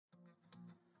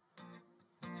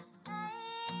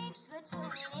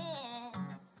tuning in to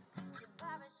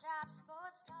Barbershop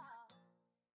Sports Talk.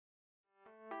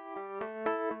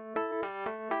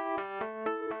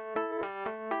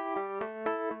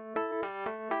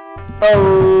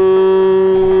 Oh,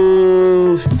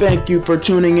 thank you for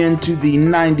tuning in to the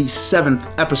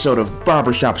 97th episode of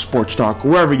Barbershop Sports Talk.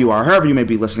 Wherever you are, however you may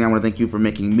be listening, I want to thank you for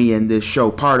making me and this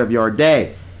show part of your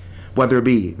day. Whether it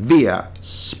be via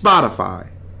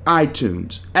Spotify,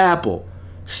 iTunes, Apple,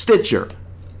 Stitcher.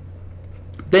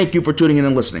 Thank you for tuning in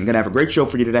and listening. Gonna have a great show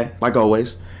for you today, like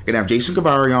always. Gonna have Jason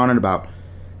Cavari on in about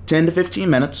 10 to 15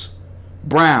 minutes.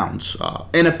 Browns,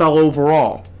 NFL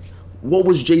overall. What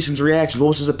was Jason's reaction? What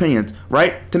was his opinion?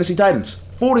 Right? Tennessee Titans.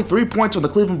 43 points on the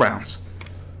Cleveland Browns.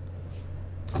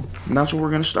 And that's where we're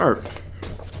going to start.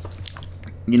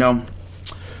 You know,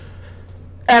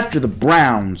 after the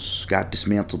Browns got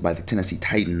dismantled by the Tennessee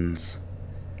Titans,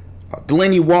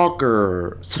 Delaney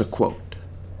Walker said a quote.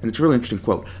 And it's a really interesting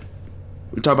quote.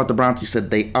 We talk about the Browns. He said,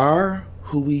 "They are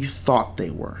who we thought they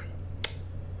were."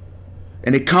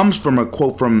 And it comes from a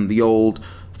quote from the old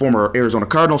former Arizona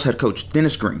Cardinals head coach,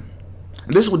 Dennis Green.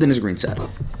 And this is what Dennis Green said.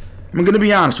 I'm going to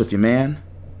be honest with you, man.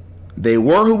 They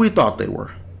were who we thought they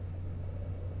were.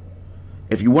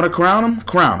 If you want to crown them,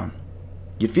 crown them.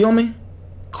 You feel me?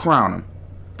 Crown them.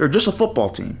 They're just a football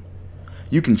team.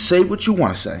 You can say what you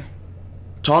want to say.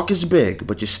 Talk is big,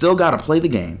 but you still got to play the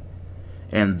game.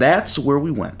 And that's where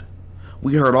we went.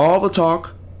 We heard all the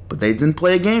talk, but they didn't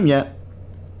play a game yet.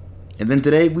 And then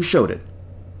today we showed it.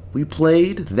 We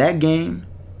played that game,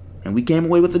 and we came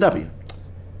away with the W.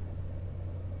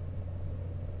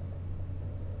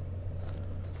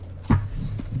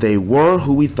 They were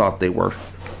who we thought they were.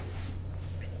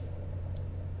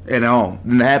 And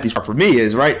the happiest part for me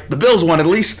is, right, the Bills won at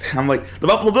least. I'm like, the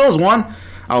Buffalo Bills won,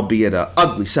 albeit an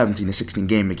ugly 17-16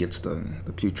 game against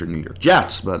the putrid New York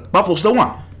Jets, but Buffalo still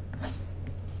won.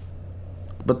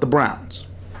 But the Browns.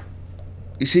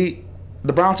 You see,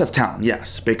 the Browns have talent,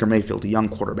 yes. Baker Mayfield, a young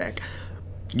quarterback.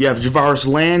 You have Jarvis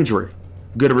Landry,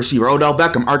 good receiver. Odell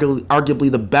Beckham,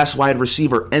 arguably the best wide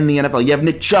receiver in the NFL. You have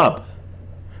Nick Chubb,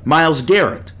 Myles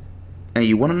Garrett. And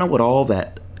you want to know what all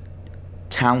that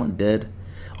talent did?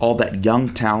 All that young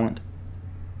talent?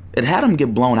 It had them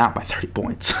get blown out by 30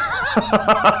 points.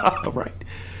 Right.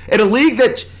 In a league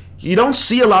that you don't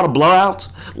see a lot of blowouts,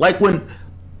 like when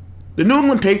the New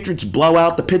England Patriots blow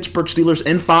out the Pittsburgh Steelers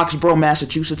in Foxborough,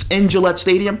 Massachusetts, in Gillette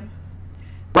Stadium,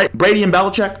 right? Brady and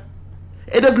Belichick,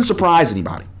 it doesn't surprise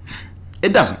anybody.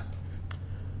 It doesn't.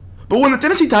 But when the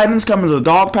Tennessee Titans come into the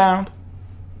dog pound,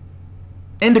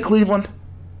 into Cleveland,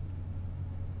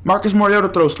 Marcus Mariota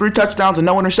throws 3 touchdowns and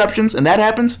no interceptions, and that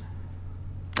happens,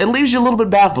 it leaves you a little bit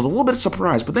baffled, a little bit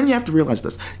surprised. But then you have to realize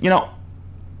this. You know,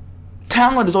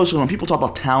 talent is always, when people talk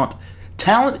about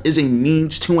talent is a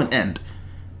means to an end.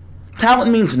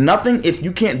 Talent means nothing if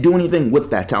you can't do anything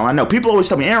with that talent. I know people always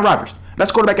tell me, Aaron Rodgers,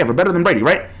 best quarterback ever, better than Brady,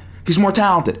 right? He's more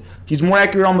talented. He's more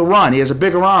accurate on the run. He has a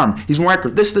bigger arm. He's more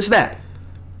accurate, this, that.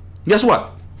 Guess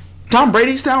what? Tom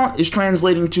Brady's talent is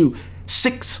translating to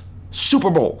 6 Super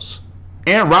Bowls.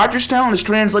 Aaron Rodgers' talent is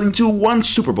translating to 1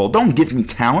 Super Bowl. Don't give me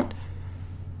talent.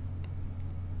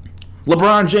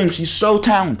 LeBron James, he's so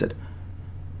talented.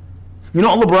 You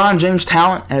know what LeBron James'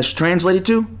 talent has translated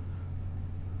to?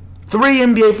 3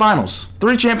 NBA Finals,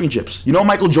 3 championships. You know what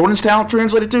Michael Jordan's talent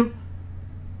translated to?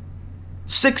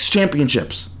 6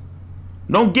 championships.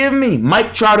 Don't give me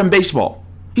Mike Trout in baseball.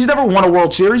 He's never won a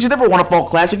World Series. He's never won a Fall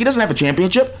Classic. He doesn't have a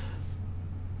championship.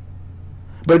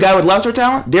 But a guy with lesser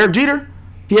talent, Derek Jeter,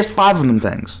 he has 5 of them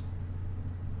things.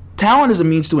 Talent is a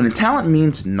means to an end. Talent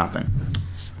means nothing.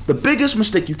 The biggest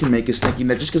mistake you can make is thinking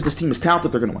that just because this team is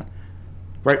talented, they're going to win.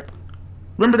 Right?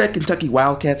 Remember that Kentucky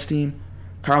Wildcats team?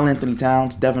 Karl Anthony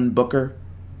Towns, Devin Booker.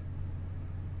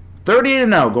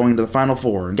 38-0 going to the Final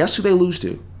Four. And guess who they lose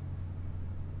to?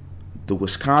 The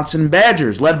Wisconsin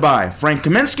Badgers, led by Frank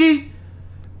Kaminsky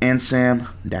and Sam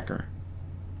Decker.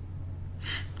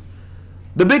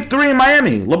 The big 3 in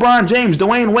Miami, LeBron James,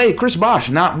 Dwayne Wade, Chris Bosh,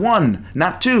 not 1,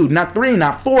 not 2, not 3,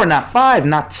 not 4, not 5,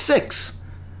 not 6.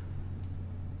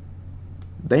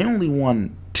 They only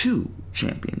won 2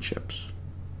 championships.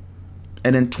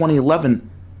 And in 2011,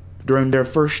 during their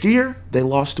first year, they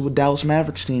lost to a Dallas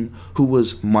Mavericks team who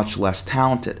was much less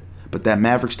talented. But that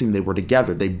Mavericks team, they were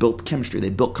together. They built chemistry. They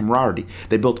built camaraderie.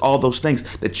 They built all those things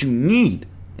that you need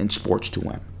in sports to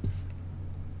win.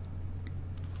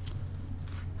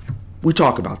 We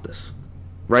talk about this,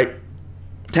 right?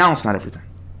 Talent's not everything.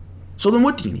 So then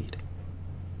what do you need?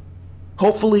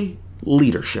 Hopefully,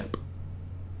 leadership.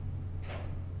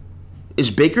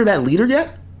 Is Baker that leader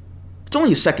yet? It's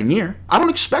only his second year. I don't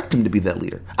expect him to be that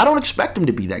leader. I don't expect him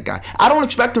to be that guy. I don't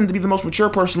expect him to be the most mature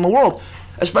person in the world,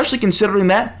 especially considering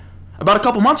that about a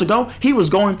couple months ago, he was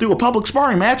going through a public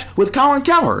sparring match with Colin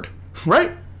Cowherd,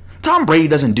 right? Tom Brady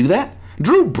doesn't do that.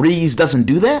 Drew Brees doesn't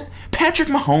do that. Patrick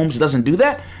Mahomes doesn't do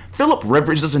that. Phillip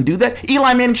Rivers doesn't do that.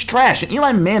 Eli Manning's trash, and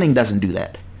Eli Manning doesn't do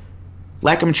that.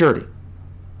 Lack of maturity.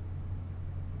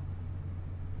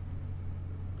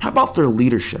 How about their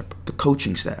leadership, the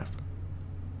coaching staff?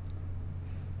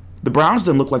 The Browns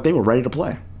didn't look like they were ready to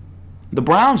play. The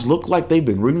Browns look like they've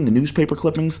been reading the newspaper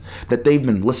clippings, that they've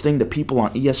been listening to people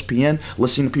on ESPN,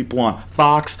 listening to people on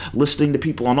Fox, listening to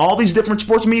people on all these different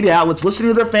sports media outlets, listening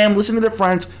to their family, listening to their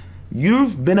friends.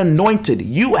 You've been anointed.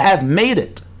 You have made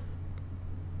it.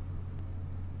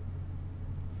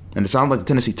 And it sounds like the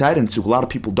Tennessee Titans, who a lot of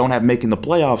people don't have making the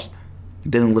playoffs,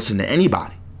 didn't listen to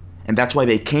anybody. And that's why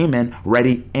they came in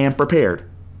ready and prepared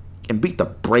and beat the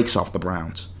brakes off the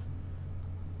Browns.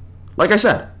 Like I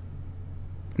said,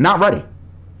 not ready.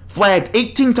 Flagged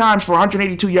 18 times for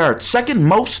 182 yards. Second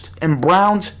most in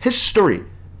Browns history.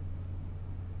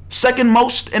 Second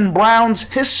most in Browns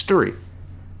history.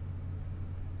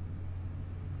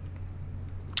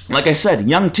 Like I said,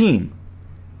 young team.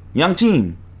 Young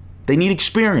team. They need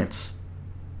experience.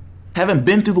 Haven't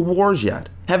been through the wars yet.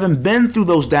 Haven't been through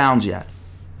those downs yet.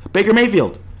 Baker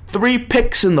Mayfield, 3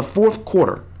 picks in the fourth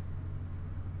quarter.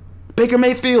 Baker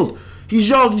Mayfield, he's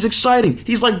young, he's exciting.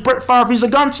 He's like Brett Favre, he's a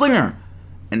gunslinger.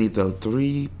 And he threw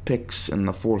 3 picks in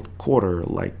the fourth quarter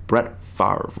like Brett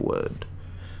Favre would.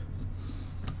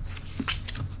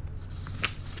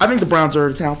 I think the Browns are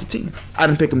a talented team. I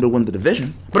didn't pick them to win the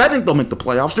division, but I think they'll make the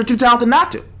playoffs. They're too talented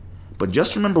not to. But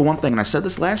just remember one thing, and I said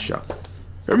this last show.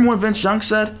 Remember when Vince Young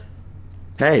said,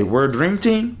 hey, we're a dream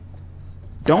team?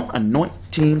 Don't anoint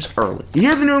teams early. You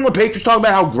hear the New England Patriots talk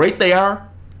about how great they are?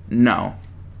 No,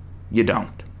 you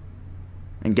don't.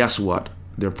 And guess what?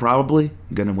 They're probably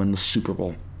going to win the Super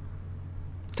Bowl.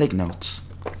 Take notes.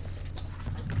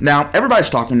 Now,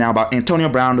 everybody's talking now about Antonio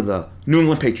Brown to the New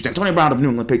England Patriots. Antonio Brown to the New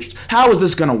England Patriots. How is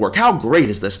this going to work? How great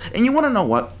is this? And you want to know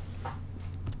what?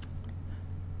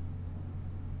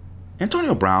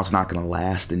 Antonio Brown's not going to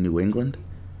last in New England.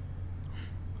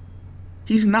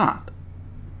 He's not.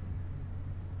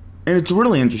 And it's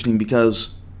really interesting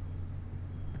because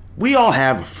we all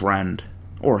have a friend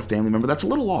or a family member that's a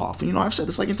little off. You know, I've said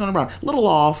this like Antonio Brown. A little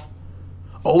off.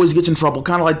 Always gets in trouble.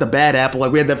 Kind of like the bad apple.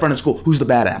 Like we had that friend in school. Who's the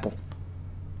bad apple?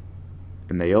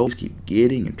 And they always keep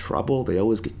getting in trouble. They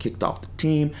always get kicked off the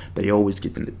team. They always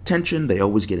get into detention. They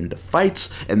always get into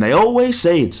fights. And they always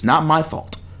say, it's not my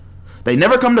fault. They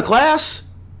never come to class.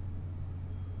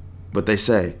 But they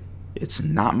say, it's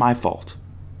not my fault.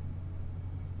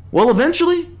 Well,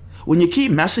 eventually, when you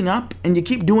keep messing up and you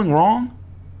keep doing wrong,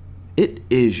 it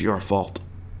is your fault.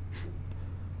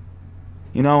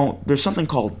 You know, there's something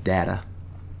called data.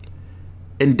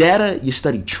 In data, you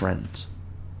study trends.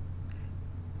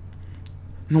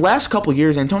 In the last couple of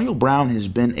years, Antonio Brown has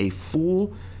been a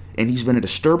fool, and he's been a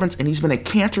disturbance, and he's been a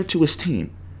cancer to his team.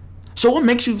 So what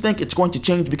makes you think it's going to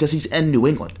change because he's in New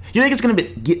England? You think it's going to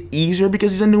get easier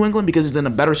because he's in New England, because he's in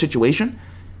a better situation?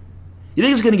 You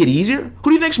think it's going to get easier? Who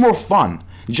do you think's more fun,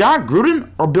 Jon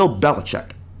Gruden or Bill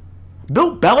Belichick?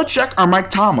 Bill Belichick or Mike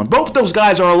Tomlin? Both those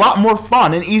guys are a lot more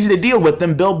fun and easy to deal with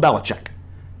than Bill Belichick.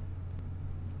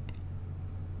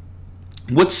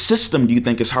 What system do you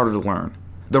think is harder to learn?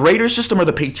 The Raiders system or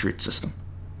the Patriots system?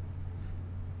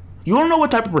 You want to know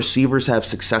what type of receivers have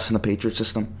success in the Patriots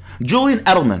system? Julian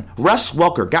Edelman, Wes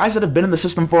Welker, guys that have been in the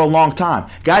system for a long time,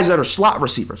 guys that are slot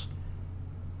receivers.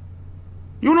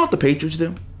 You want to know what the Patriots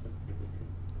do?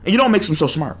 And you know what makes them so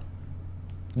smart?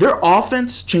 Their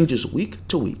offense changes week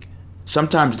to week.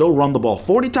 Sometimes they'll run the ball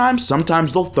 40 times.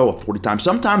 Sometimes they'll throw it 40 times.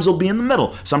 Sometimes they'll be in the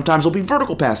middle. Sometimes they'll be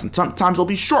vertical passing. Sometimes they'll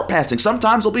be short passing.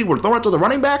 Sometimes we're throwing it to the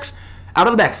running backs out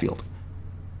of the backfield.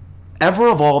 Ever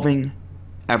evolving,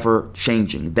 ever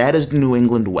changing. That is the New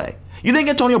England way. You think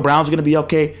Antonio Brown's going to be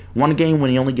okay one game when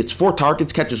he only gets 4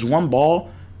 targets, catches 1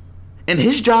 ball, and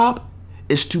his job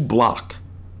is to block?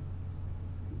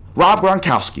 Rob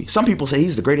Gronkowski. Some people say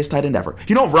he's the greatest tight end ever.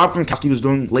 You know what Rob Gronkowski was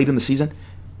doing late in the season?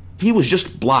 He was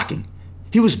just blocking.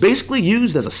 He was basically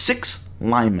used as a 6th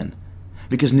lineman.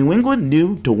 Because New England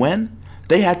knew to win,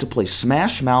 they had to play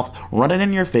smash mouth, run it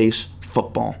in your face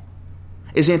football.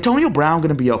 Is Antonio Brown going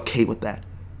to be okay with that?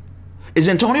 Is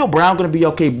Antonio Brown going to be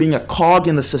okay being a cog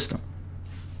in the system?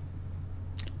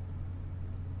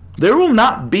 There will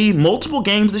not be multiple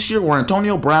games this year where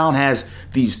Antonio Brown has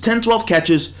these 10, 12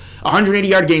 catches,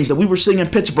 180-yard games that we were seeing in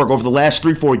Pittsburgh over the last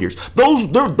 3-4 years.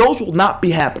 Those will not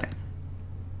be happening.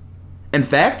 In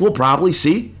fact, we'll probably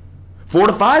see 4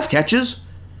 to 5 catches,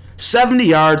 70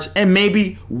 yards, and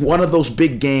maybe one of those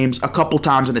big games a couple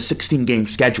times in a 16-game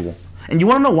schedule. And you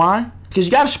want to know why? Because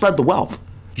you got to spread the wealth.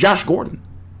 Josh Gordon.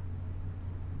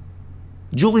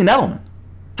 Julian Edelman.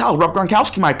 Hell, Rob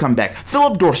Gronkowski might come back.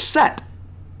 Philip Dorsett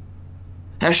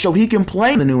has showed he can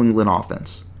play in the New England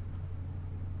offense.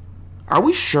 Are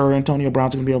we sure Antonio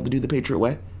Brown's going to be able to do the Patriot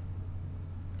way?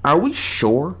 Are we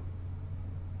sure?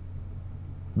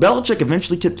 Belichick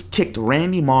eventually kicked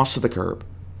Randy Moss to the curb.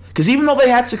 Because even though they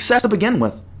had success to begin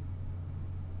with,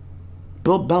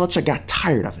 Bill Belichick got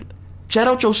tired of it. Chad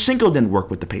Ochocinco didn't work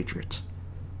with the Patriots.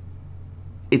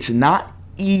 It's not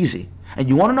easy. And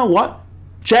you want to know what?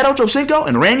 Chad Ochocinco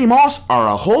and Randy Moss are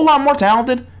a whole lot more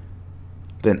talented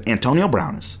than Antonio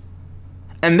Brown is.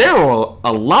 And they're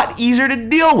a lot easier to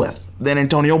deal with than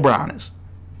Antonio Brown is.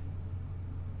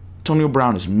 Antonio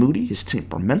Brown is moody, he's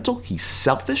temperamental, he's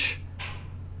selfish.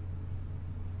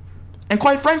 And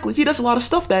quite frankly, he does a lot of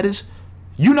stuff that is,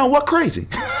 you know what, crazy.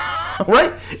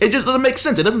 Right? It just doesn't make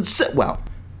sense. It doesn't sit well.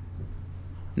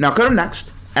 Now, cut him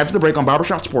next, after the break on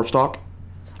Barbershop Sports Talk.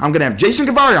 I'm going to have Jason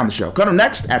Cavari on the show. Cut him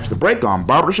next, after the break on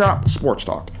Barbershop Sports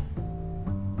Talk.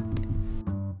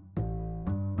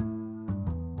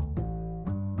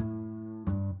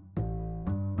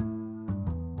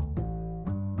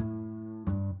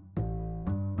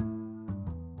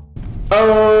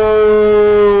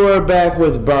 Oh, we're back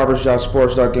with Barbershop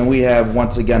Sports Talk, and we have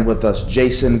once again with us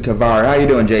Jason Cavari. How you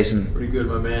doing, Jason? Pretty good,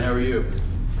 my man. How are you?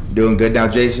 Doing good. Now,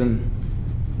 Jason,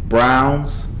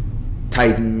 Browns,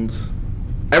 Titans.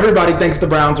 Everybody thinks the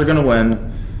Browns are going to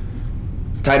win.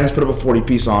 Titans put up a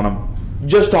 40-piece on them.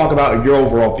 Just talk about your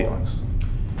overall feelings.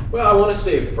 Well, I want to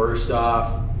say first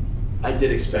off, I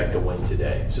did expect a win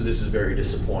today, so this is very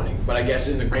disappointing. But I guess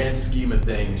in the grand scheme of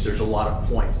things, there's a lot of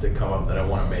points that come up that I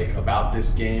want to make about this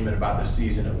game and about the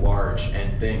season at large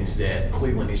and things that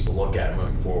Cleveland needs to look at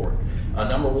moving forward.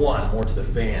 Number one, more to the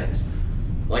fans.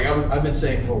 Like I've been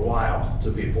saying for a while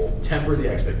to people, temper the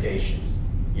expectations.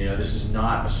 You know, this is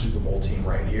not a Super Bowl team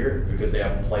right here because they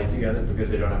haven't played together, because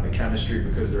they don't have the chemistry,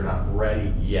 because they're not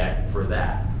ready yet for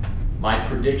that. My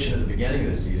prediction at the beginning of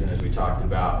the season, as we talked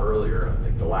about earlier, I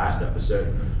think the last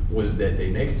episode, was that they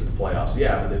make it to the playoffs.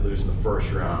 Yeah, but they lose in the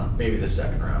first round, maybe the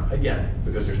second round. Again,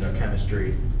 because there's no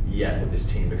chemistry yet with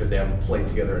this team, because they haven't played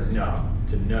together enough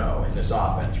to know in this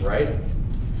offense, right?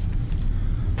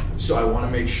 So I want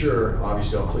to make sure,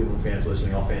 obviously all Cleveland fans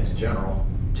listening, all fans in general,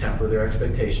 temper their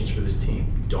expectations for this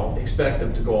team. Don't expect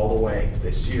them to go all the way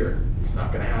this year. It's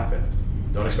not going to happen.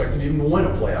 Don't expect them to even win a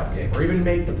playoff game or even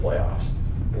make the playoffs.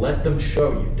 Let them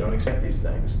show you. Don't expect these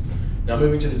things. Now,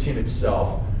 moving to the team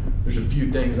itself, there's a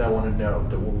few things I want to note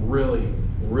that were really,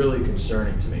 really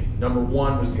concerning to me. Number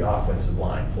one was the offensive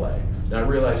line play. Now, I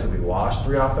realize that we lost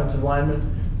 3 offensive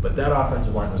linemen, but that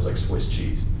offensive line was like Swiss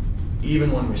cheese.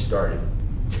 Even when we started,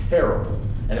 terrible.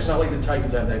 And it's not like the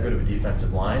Titans have that good of a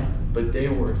defensive line, but they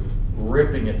were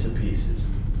ripping it to pieces.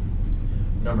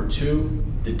 Number two,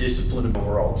 the discipline of the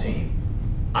overall team.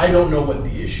 I don't know what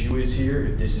the issue is here,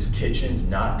 if this is Kitchens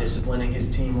not disciplining his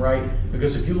team right,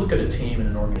 because if you look at a team and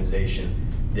an organization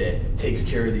that takes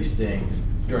care of these things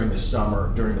during the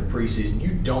summer, during the preseason, you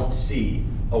don't see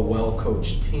a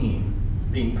well-coached team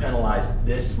being penalized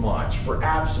this much for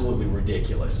absolutely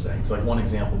ridiculous things. Like one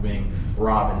example being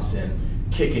Robinson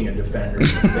kicking a defender in the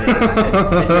face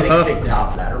and getting kicked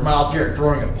out for that, or Myles Garrett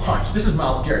throwing a punch. This is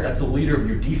Myles Garrett, that's the leader of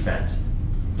your defense.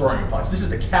 Throwing a punch. This is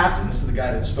the captain. This is the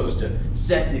guy that's supposed to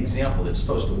set the example, that's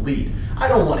supposed to lead. I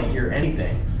don't want to hear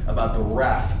anything about the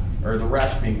ref or the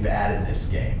refs being bad in this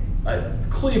game.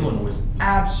 Cleveland was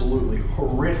absolutely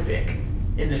horrific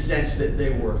in the sense that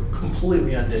they were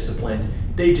completely undisciplined.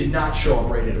 They did not show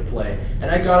up ready to play. And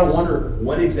I gotta wonder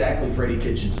what exactly Freddie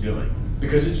Kitchens doing.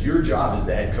 Because it's your job as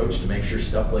the head coach to make sure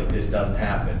stuff like this doesn't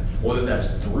happen. Whether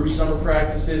that's through summer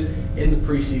practices, in the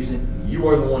preseason, you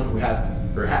are the one who has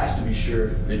to be sure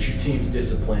that your team's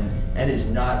disciplined and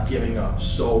is not giving up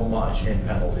so much in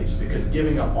penalties, because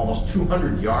giving up almost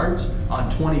 200 yards on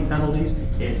 20 penalties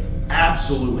is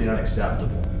absolutely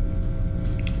unacceptable.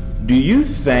 Do you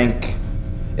think,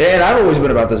 and I've always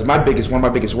been about this, one of my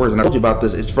biggest worries, and I told you about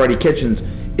this, is Freddie Kitchens.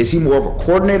 Is he more of a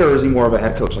coordinator or is he more of a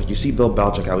head coach? Like you see Bill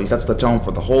Belichick, how he sets the tone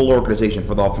for the whole organization,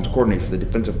 for the offensive coordinator, for the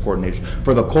defensive coordinator,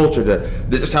 for the culture,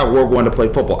 this is how we're going to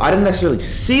play football. I didn't necessarily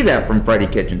see that from Freddie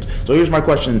Kitchens. So here's my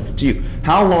question to you.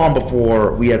 How long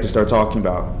before we have to start talking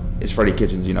about, is Freddie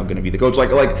Kitchens, going to be the coach?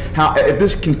 Like how, if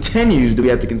this continues, do we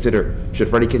have to consider, should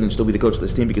Freddie Kitchens still be the coach of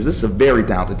this team? Because this is a very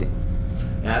talented team.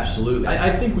 Absolutely.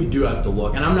 I think we do have to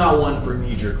look, and I'm not one for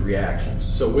knee-jerk reactions.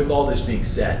 So with all this being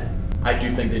said, I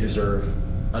do think they deserve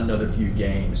another few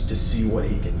games to see what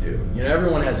he can do. You know,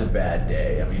 everyone has a bad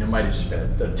day. I mean, it might have just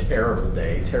been a terrible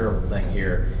day, terrible thing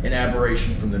here, an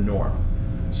aberration from the norm.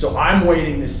 So I'm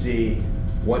waiting to see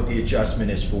what the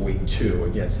adjustment is for week 2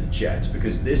 against the Jets,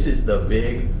 because this is the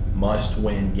big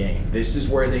must-win game. This is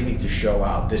where they need to show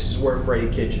out. This is where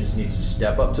Freddie Kitchens needs to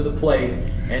step up to the plate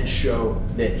and show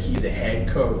that he's a head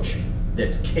coach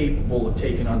that's capable of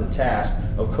taking on the task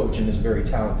of coaching this very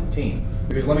talented team.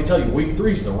 Because let me tell you, week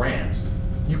 3 is the Rams.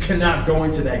 You cannot go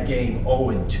into that game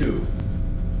 0-2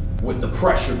 with the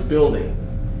pressure building.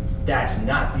 That's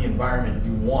not the environment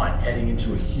you want heading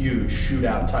into a huge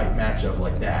shootout type matchup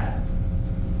like that.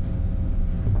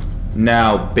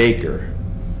 Now, Baker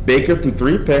threw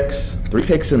 3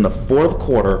 picks in the 4th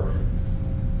quarter.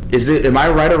 Am I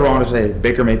right or wrong to say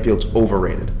Baker Mayfield's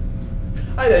overrated?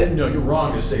 No, you're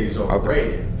wrong to say he's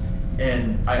overrated. Okay.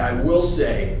 And I will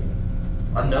say,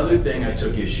 another thing I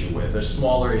took issue with, a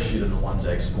smaller issue than the ones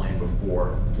I explained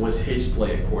before, was his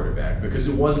play at quarterback, because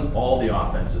it wasn't all the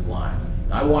offensive line.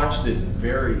 I watched this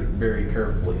very, very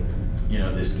carefully,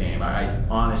 this game. I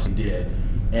honestly did.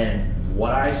 And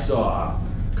what I saw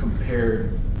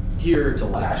compared here to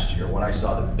last year, what I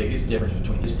saw the biggest difference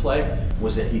between his play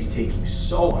was that he's taking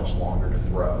so much longer to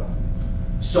throw.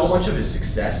 So much of his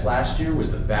success last year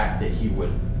was the fact that he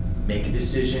would make a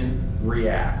decision,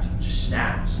 react, just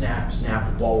snap,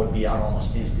 the ball would be out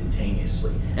almost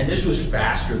instantaneously. And this was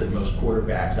faster than most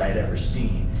quarterbacks I had ever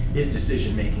seen. His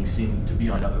decision-making seemed to be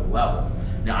on another level.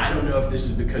 Now, I don't know if this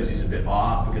is because he's a bit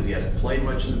off, because he hasn't played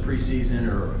much in the preseason,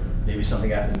 or maybe something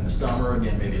happened in the summer,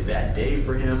 again, maybe a bad day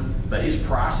for him, but his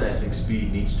processing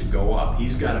speed needs to go up.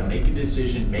 He's got to make a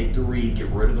decision, make the read, get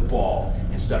rid of the ball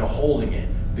instead of holding it,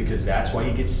 because that's why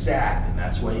he gets sacked and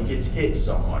that's why he gets hit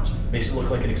so much. Makes it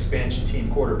look like an expansion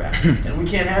team quarterback. And we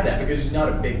can't have that, because he's not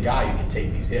a big guy who can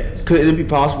take these hits. Could it be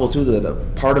possible, too, that a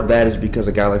part of that is because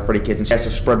a guy like Freddie Kitchens has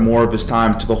to spread more of his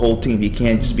time to the whole team? He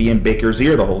can't just be in Baker's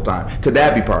ear the whole time. Could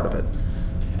that be part of it?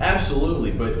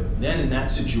 Absolutely, but then in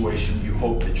that situation, you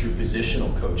hope that your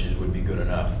positional coaches would be good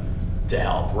enough to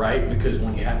help, right? Because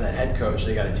when you have that head coach,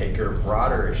 they got to take care of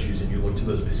broader issues, and you look to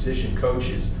those position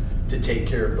coaches to take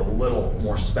care of the little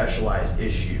more specialized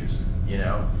issues,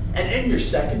 And in your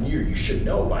second year, you should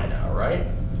know by now, right?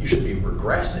 You should be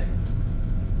regressing.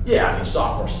 Yeah,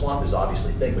 sophomore slump is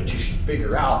obviously a thing, but you should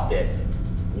figure out that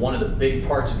one of the big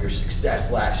parts of your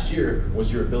success last year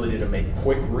was your ability to make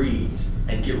quick reads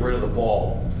and get rid of the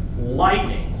ball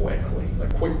lightning quickly,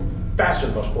 faster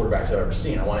than most quarterbacks I've ever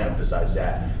seen. I want to emphasize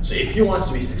that. So if he wants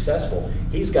to be successful,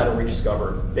 he's got to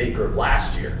rediscover Baker of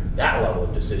last year, that level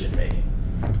of decision making.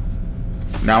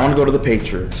 Now I want to go to the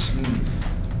Patriots.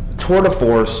 Tour de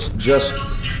force, just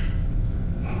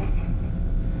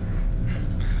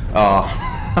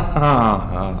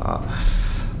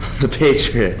the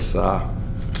Patriots.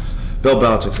 Bill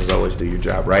Belichick says always do your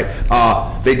job, right?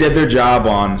 They did their job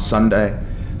on Sunday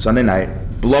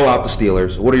night, blow out the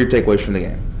Steelers. What are your takeaways from the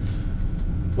game?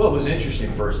 Well, it was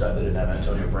interesting. First, they didn't have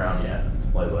Antonio Brown yet.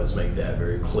 Let's make that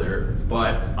very clear.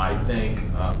 But I think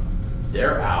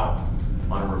they're out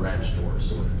on a revenge tour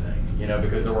sort of thing,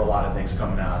 because there were a lot of things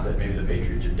coming out that maybe the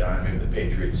Patriots are done, maybe the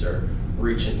Patriots are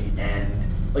reaching the end.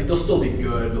 They'll still be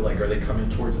good, but are they coming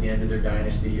towards the end of their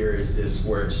dynasty, or is this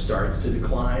where it starts to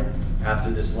decline after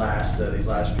these last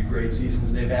few great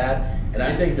seasons they've had? And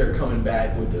I think they're coming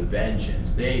back with a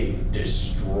vengeance. They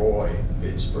destroyed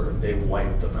Pittsburgh. They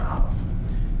wiped them out.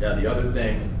 Now, the other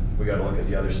thing, we got to look at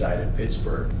the other side of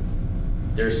Pittsburgh.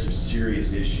 There's some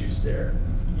serious issues there,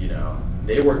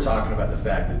 They were talking about the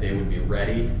fact that they would be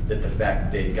ready, that the fact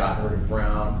that they had gotten rid of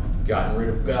Brown, gotten rid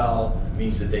of Bell,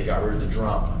 means that they got rid of the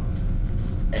drama.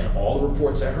 And all the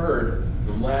reports I heard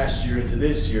from last year into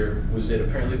this year was that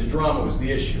apparently the drama was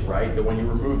the issue, right? That when you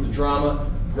remove the drama,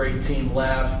 great team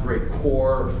left, great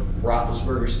core,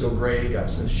 Roethlisberger's still great, got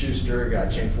Smith-Schuster, got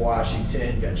James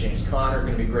Washington, got James Conner,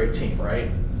 going to be a great team,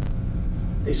 right?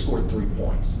 They scored 3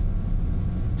 points.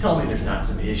 Tell me there's not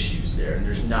some issues there, and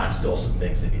there's not still some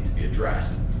things that need to be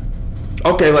addressed.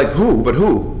 Okay, who? But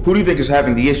who? Who do you think is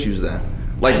having the issues then?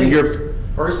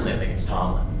 Personally, I think it's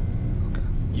Tomlin. Okay.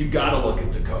 You got to look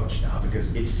at the coach now,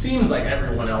 because it seems like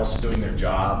everyone else is doing their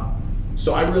job.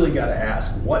 So I really got to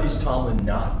ask, what is Tomlin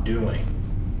not doing?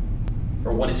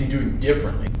 Or what is he doing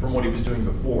differently from what he was doing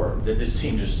before, that this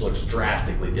team just looks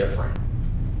drastically different?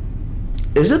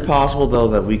 Is it possible, though,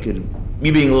 that we could, me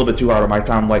being a little bit too hard on my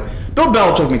time, Bill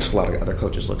Belichick makes a lot of other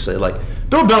coaches look silly.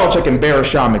 Bill Belichick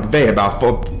embarrassed Sean McVay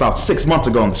about 6 months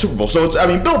ago in the Super Bowl. So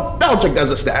Bill Belichick does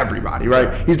this to everybody,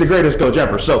 right? He's the greatest coach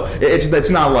ever. So it's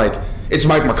not like it's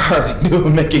Mike McCarthy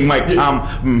making Mike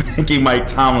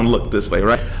Tomlin look this way,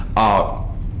 right?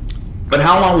 But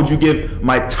how long would you give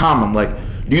Mike Tomlin? Like,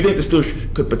 do you think the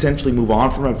Steelers could potentially move on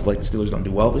from him if, like, the Steelers don't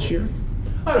do well this year?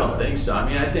 I don't think so. I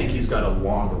mean, I think he's got a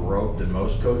longer rope than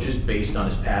most coaches based on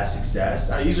his past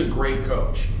success. He's a great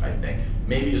coach, I think.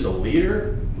 Maybe as a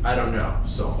leader, I don't know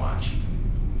so much.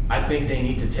 I think they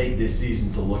need to take this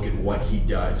season to look at what he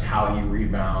does, how he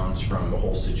rebounds from the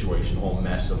whole situation, the whole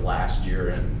mess of last year,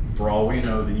 and for all we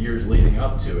know, the years leading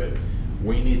up to it,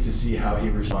 we need to see how he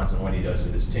responds and what he does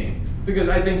to this team. Because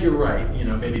I think you're right,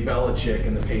 maybe Belichick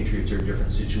and the Patriots are a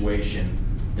different situation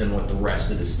than what the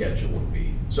rest of the schedule would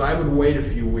be. So I would wait a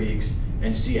few weeks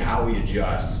and see how he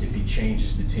adjusts, if he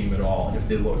changes the team at all, and if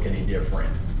they look any different.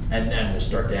 And then we'll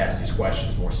start to ask these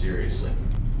questions more seriously.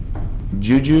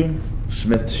 Juju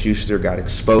Smith-Schuster got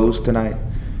exposed tonight.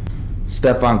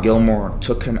 Stephon Gilmore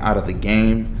took him out of the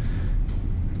game.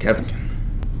 Kevin,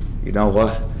 you know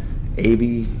what?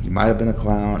 AB, he might have been a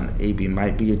clown. AB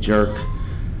might be a jerk.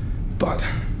 But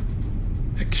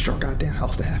it sure goddamn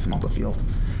helps to have him on the field.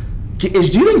 Do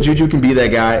you think Juju can be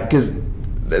that guy? Because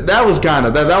that was kind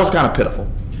of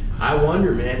pitiful. I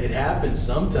wonder, man. It happens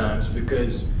sometimes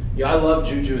because I love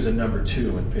Juju as a number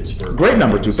 2 in Pittsburgh. Great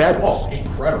number 2, fabulous. Oh,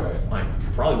 incredible. Like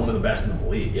probably one of the best in the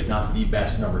league, if not the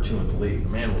best number 2 in the league. The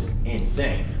man was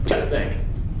insane. But you got to think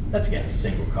that's against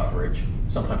single coverage,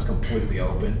 sometimes completely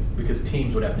open, because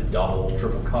teams would have to double,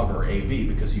 triple cover AB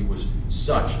because he was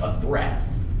such a threat.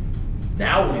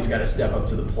 Now when he's got to step up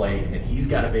to the plate and he's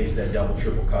got to face that double,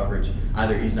 triple coverage,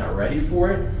 either he's not ready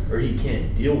for it or he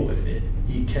can't deal with it.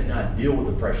 He cannot deal with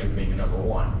the pressure of being a number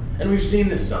 1. And we've seen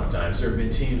this sometimes. There have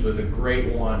been teams with a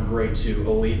great 1, great 2,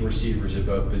 elite receivers at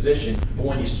both positions, but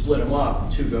when you split them up,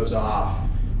 the 2 goes off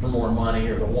for more money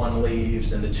or the 1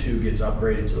 leaves and the 2 gets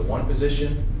upgraded to the 1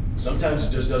 position, sometimes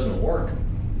it just doesn't work.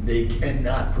 They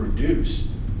cannot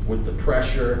produce with the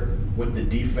pressure, with the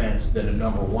defense that a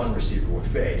number 1 receiver would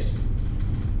face.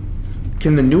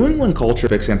 Can the New England culture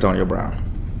fix Antonio Brown?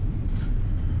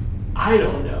 I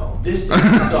don't know. This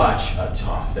is such a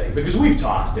tough thing because we've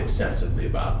talked extensively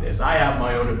about this. I have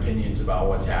my own opinions about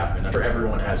what's happened. I'm sure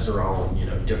everyone has their own,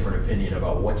 different opinion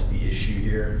about what's the issue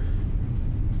here.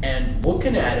 And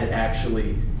looking at it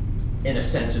actually in a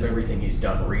sense of everything he's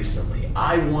done recently,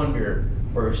 I wonder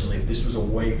personally if this was a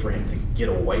way for him to get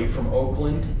away from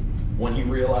Oakland when he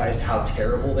realized how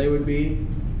terrible they would be.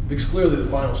 Because clearly the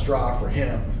final straw for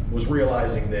him was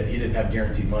realizing that he didn't have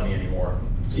guaranteed money anymore.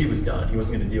 So he was done. He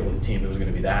wasn't going to deal with a team that was going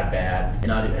to be that bad and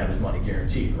not even have his money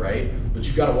guaranteed, right? But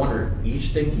you got to wonder if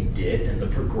each thing he did and the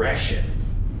progression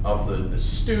of the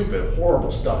stupid,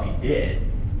 horrible stuff he did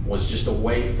was just a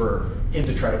way for him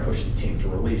to try to push the team to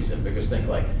release him. Because think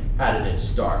like, how did it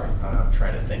start? I'm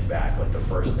trying to think back, like the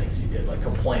first things he did, like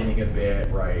complaining a bit,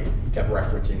 right? Kept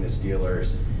referencing the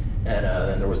Steelers. And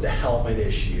then there was the helmet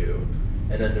issue.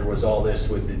 And then there was all this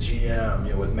with the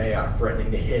GM, with Mayock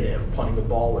threatening to hit him, punting the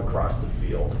ball across the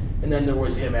field. And then there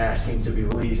was him asking to be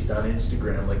released on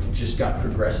Instagram. Like, it just got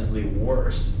progressively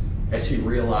worse as he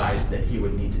realized that he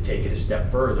would need to take it a step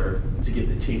further to get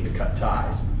the team to cut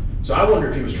ties. So I wonder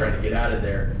if he was trying to get out of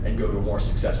there and go to a more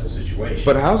successful situation.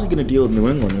 But how's he going to deal with New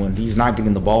England when he's not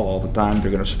getting the ball all the time?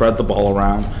 They're going to spread the ball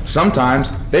around. Sometimes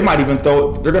they might even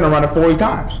throw it, they're going to run it 40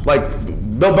 times. Like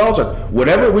Bill Belichick,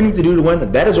 whatever we need to do to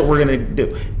win, that is what we're going to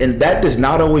do. And that does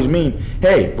not always mean,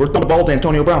 hey, we're throwing the ball to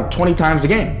Antonio Brown 20 times a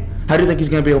game. How do you think he's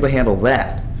going to be able to handle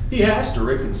that? He has to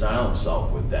reconcile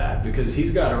himself with that because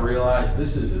he's got to realize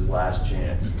this is his last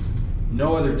chance.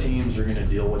 No other teams are going to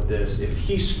deal with this. If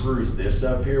he screws this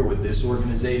up here with this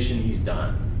organization, he's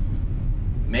done.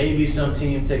 Maybe some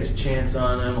team takes a chance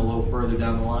on him a little further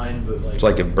down the line, but like, it's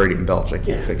like if Brady and Belichick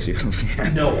can't fix you.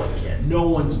 No one can. No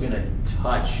one's going to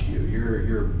touch you.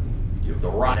 You're the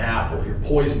rotten apple. You're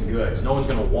poison goods. No one's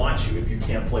going to want you if you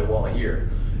can't play well here.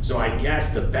 So I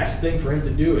guess the best thing for him to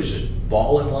do is just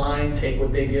fall in line, take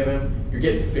what they give him. You're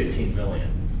getting $15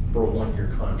 million for a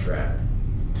 1-year contract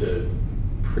to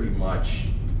pretty much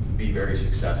be very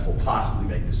successful, possibly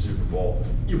make the Super Bowl.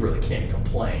 You really can't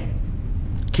complain.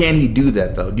 Can he do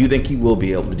that, though? Do you think he will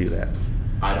be able to do that?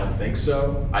 I don't think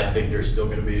so. I think there's still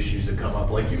going to be issues that come up.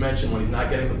 Like you mentioned, when he's not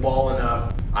getting the ball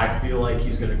enough, I feel like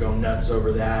he's going to go nuts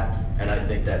over that, and I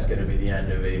think that's going to be the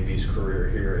end of AB's career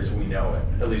here as we know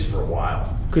it, at least for a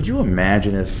while. Could you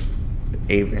imagine if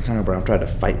Antonio Brown tried to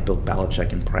fight Bill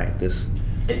Belichick in practice?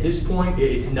 At this point,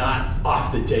 it's not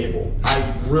off the table.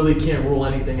 I really can't rule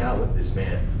anything out with this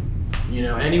man.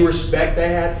 Any respect I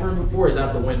had for him before is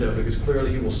out the window because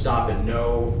clearly he will stop at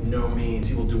no means.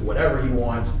 He will do whatever he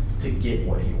wants to get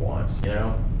what he wants,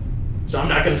 So I'm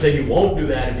not going to say he won't do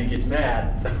that if he gets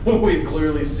mad. We've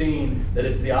clearly seen that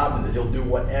it's the opposite. He'll do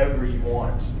whatever he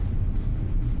wants.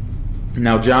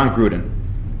 Now, John Gruden,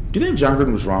 Do you think John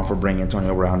Gruden was wrong for bringing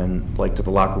Antonio Brown in, like, to the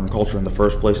locker room culture in the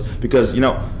first place? Because,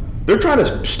 they're trying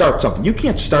to start something. You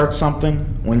can't start something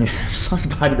when you have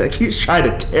somebody that keeps trying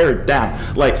to tear it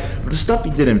down. Like, the stuff he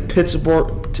did in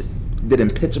Pittsburgh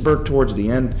towards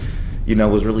the end,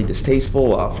 was really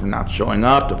distasteful, from not showing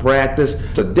up to practice,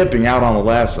 to dipping out on the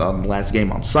last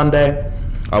game on Sunday,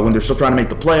 when they're still trying to make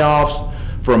the playoffs,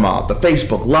 from the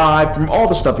Facebook Live, from all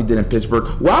the stuff he did in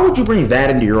Pittsburgh. Why would you bring that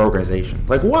into your organization?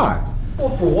 Like, why? Well,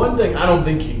 for one thing, I don't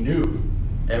think he knew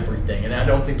everything, and I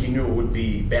don't think he knew it would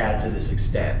be bad to this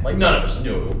extent. Like, none of us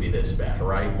knew it would be this bad,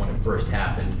 right, when it first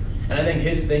happened. And I think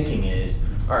his thinking is,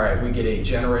 all right, we get a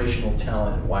generational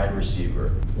talent at wide receiver,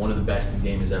 one of the best the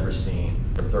game has ever seen,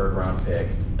 a third-round pick,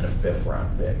 and a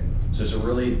fifth-round pick. So is it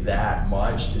really that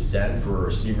much to send for a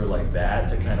receiver like that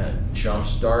to kind of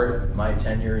jumpstart my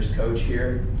tenure as coach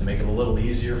here, to make it a little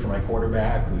easier for my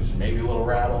quarterback who's maybe a little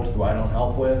rattled, who I don't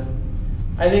help with?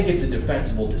 I think it's a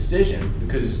defensible decision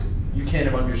because you can't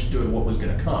have understood what was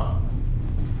going to come.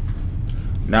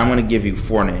 Now I'm going to give you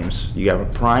 4 names. You have a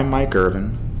prime Michael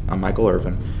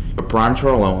Irvin, a prime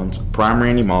Terrell Owens, prime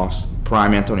Randy Moss,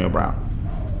 prime Antonio Brown.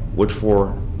 Which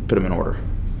 4? Put them in order.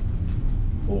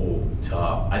 Oh,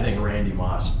 tough. I think Randy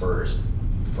Moss first,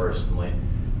 personally.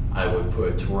 I would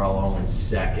put Terrell Owens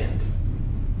second,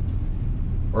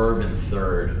 Irvin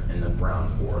third, and then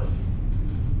Brown fourth.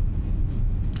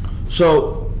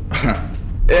 So,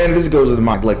 and this goes into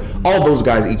my, like, all those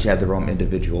guys each had their own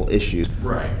individual issues.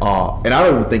 Right. And I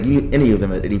don't even think any of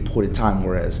them at any point in time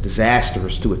were as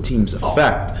disastrous to a team's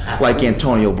effect like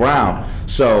Antonio Brown.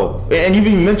 So, and you've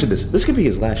even mentioned this. This could be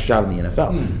his last shot in the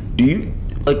NFL. Do you,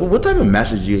 like, what type of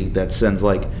message do you think that sends?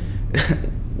 Like,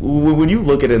 when you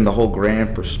look at it in the whole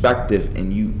grand perspective,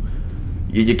 and you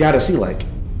got to see, like,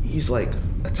 he's like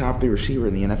a top 3 receiver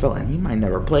in the NFL, and he might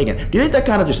never play again. Do you think that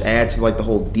kind of just adds to, like, the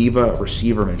whole diva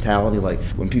receiver mentality? Like,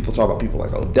 when people talk about people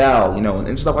like Odell,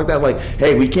 and stuff like that, like,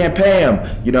 hey, we can't pay him.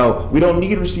 We don't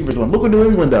need receivers. Look what New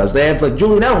England does. They have, like,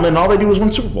 Julian Edelman, and all they do is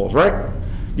win Super Bowls, right?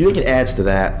 Do you think it adds to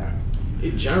that?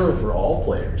 In general, for all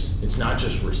players, it's not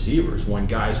just receivers. When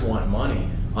guys want money,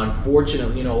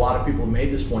 unfortunately, a lot of people have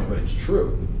made this point, but it's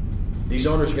true. These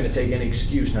owners are going to take any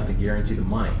excuse not to guarantee the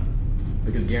money,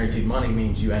 because guaranteed money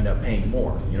means you end up paying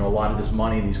more. A lot of this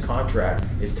money in these contracts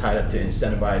is tied up to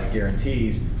incentivized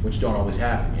guarantees, which don't always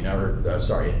happen.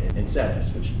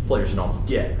 Incentives, which players don't always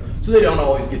get. So they don't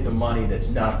always get the money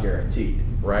that's not guaranteed,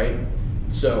 right?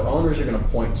 So owners are going to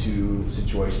point to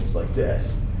situations like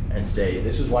this and say,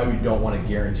 this is why we don't want to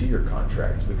guarantee your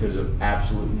contracts, because of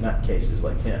absolute nutcases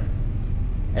like him.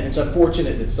 And it's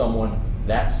unfortunate that someone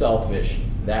that selfish,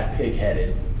 that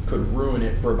pig-headed, could ruin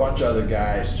it for a bunch of other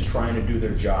guys just trying to do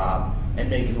their job and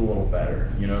make it a little better,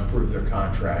 improve their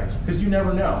contracts. Because you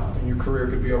never know, and your career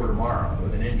could be over tomorrow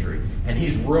with an injury. And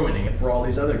he's ruining it for all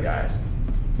these other guys.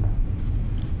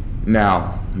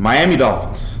 Now, Miami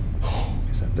Dolphins.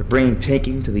 They're bringing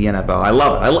tanking to the NFL. I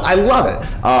love it. I love it.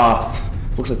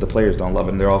 Looks like the players don't love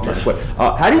it, and they're all trying to quit.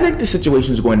 How do you think this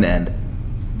situation is going to end?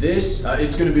 This,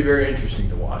 it's going to be very interesting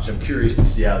to watch. I'm curious to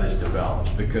see how this develops,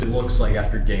 because it looks like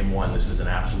after game 1, this is an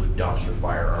absolute dumpster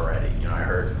fire already. I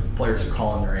heard players are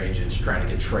calling their agents, trying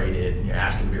to get traded,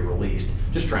 asking to be released,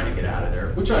 just trying to get out of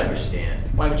there, which I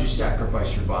understand. Why would you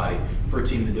sacrifice your body for a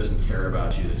team that doesn't care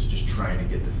about you, that's just trying to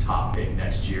get the top pick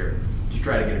next year, to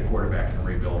try to get a quarterback and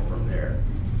rebuild from there?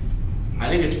 I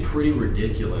think it's pretty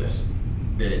ridiculous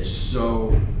that it's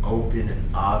so open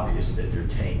and obvious that they're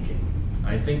tanking.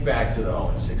 I think back to the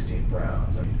 0-16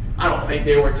 Browns. I don't think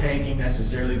they were tanking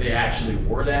necessarily. They actually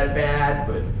were that bad,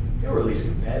 but they were at least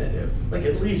competitive. Like,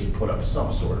 at least put up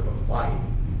some sort of a fight.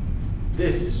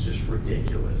 This is just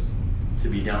ridiculous. To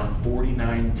be down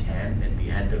 49-10 at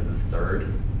the end of the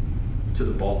third to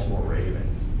the Baltimore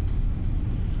Ravens.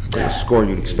 Great score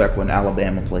you'd expect when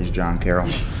Alabama plays John Carroll.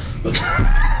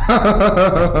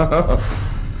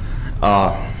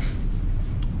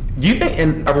 Do you think,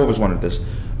 and I've always wondered this,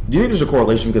 do you think there's a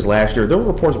correlation? Because last year there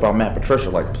were reports about Matt Patricia,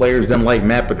 like players didn't like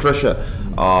Matt Patricia.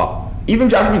 Even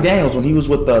Josh McDaniels, when he was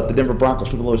with the Denver Broncos,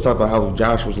 people always talk about how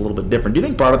Josh was a little bit different. Do you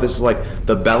think part of this is like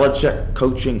the Belichick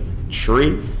coaching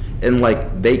tree? And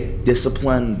like they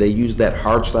discipline, they use that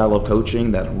hard style of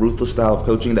coaching, that ruthless style of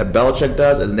coaching that Belichick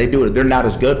does, and they do it. They're not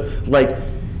as good. Like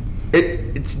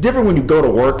it's different when you go to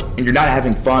work and you're not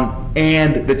having fun,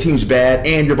 and the team's bad,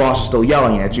 and your boss is still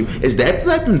yelling at you. Is that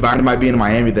the type of environment might be in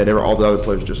Miami that all the other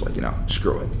players are just like,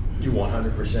 screw it? You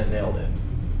 100% nailed it.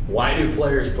 Why do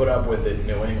players put up with it in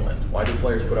New England? Why do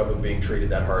players put up with being treated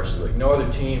that harshly? Like, no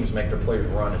other teams make their players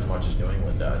run as much as New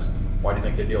England does. Why do you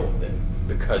think they deal with it?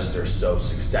 Because they're so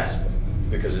successful.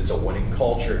 Because it's a winning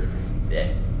culture.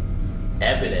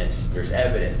 evidence. There's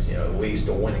evidence, leads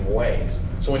to winning ways.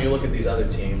 So when you look at these other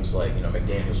teams like,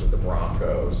 McDaniels with the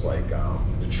Broncos, like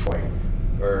Detroit,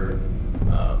 or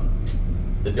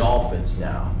the Dolphins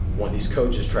now, when these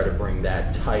coaches try to bring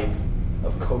that type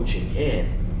of coaching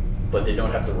in, but they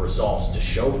don't have the results to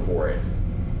show for it,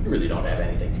 you really don't have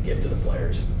anything to give to the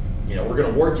players. We're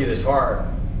going to work you this hard,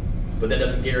 but that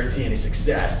doesn't guarantee any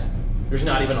success. There's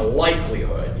not even a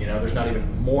likelihood, there's not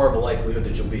even more of a likelihood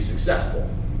that you'll be successful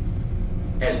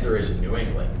as there is in New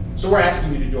England. So we're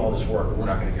asking you to do all this work, but we're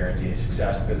not going to guarantee any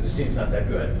success because this team's not that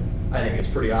good. I think it's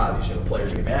pretty obvious, the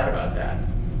players are going to be mad about that.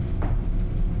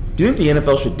 Do you think the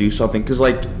NFL should do something? Because,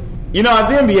 at the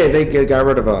NBA, they got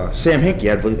rid of Sam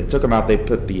Hinkie. I believe they took him out. They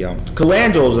put the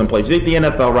Colangelos in place. Do you think the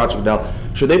NFL, Roger Goodell,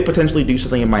 should they potentially do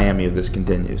something in Miami if this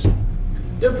continues?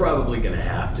 They're probably going to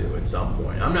have to at some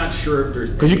point. I'm not sure if there's...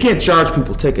 Because you can't charge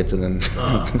people tickets and then...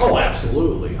 Oh,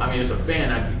 absolutely. I mean, as a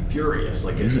fan, I'd be furious.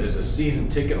 As a season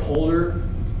ticket holder,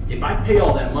 if I pay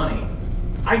all that money,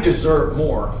 I deserve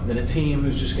more than a team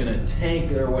who's just going to tank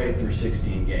their way through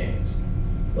 16 games.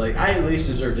 I at least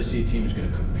deserve to see a team who's going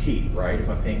to compete, right, if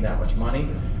I'm paying that much money.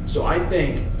 So I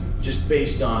think just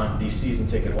based on these season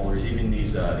ticket holders, even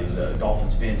these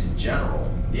Dolphins fans in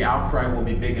general, the outcry will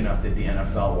be big enough that the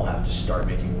NFL will have to start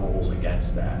making rules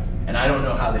against that. And I don't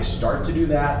know how they start to do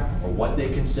that or what they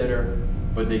consider,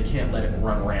 but they can't let it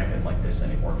run rampant like this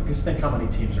anymore. Because think how many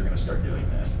teams are going to start doing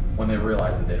this when they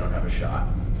realize that they don't have a shot.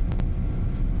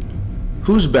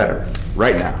 Who's better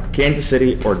right now, Kansas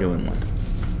City or New England?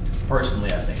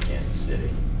 Personally, I think Kansas City.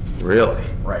 Really?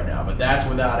 Right now. But that's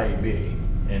without AB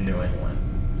in New England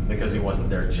because he wasn't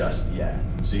there just yet.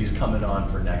 So he's coming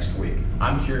on for next week.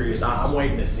 I'm curious. I'm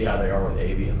waiting to see how they are with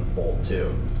AB in the fold,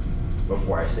 too,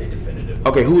 before I say definitively.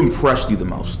 Okay, who impressed you the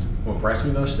most? Who impressed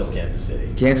me most? Still Kansas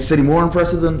City. Kansas City more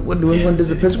impressive than what New England did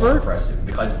to Pittsburgh? More impressive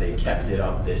because they kept it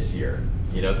up this year.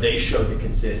 They showed the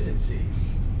consistency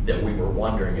that we were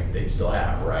wondering if they'd still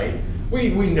have, right? We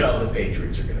know the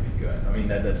Patriots are going to be good. I mean,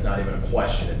 that's not even a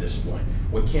question at this point.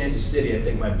 With Kansas City, I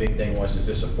think my big thing was, is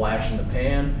this a flash in the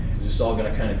pan? Is this all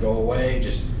going to kind of go away,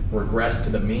 just regress to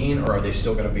the mean, or are they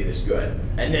still going to be this good?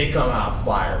 And they come out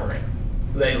firing.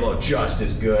 They look just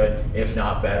as good, if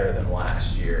not better, than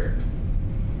last year.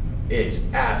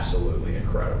 It's absolutely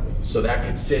incredible. So that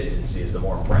consistency is the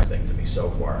more impressive thing to me so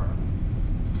far.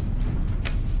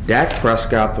 Dak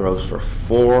Prescott throws for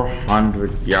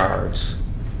 400 yards.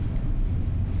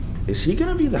 Is he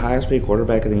going to be the highest paid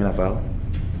quarterback in the NFL?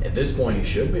 At this point, he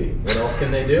should be. What else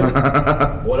can they do?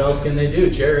 What else can they do?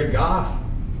 Jared Goff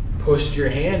pushed your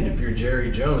hand if you're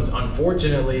Jerry Jones.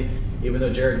 Unfortunately, even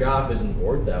though Jared Goff isn't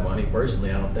worth that money,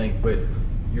 personally, I don't think, but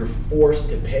you're forced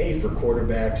to pay for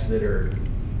quarterbacks that are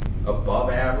above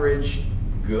average,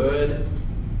 good,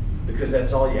 because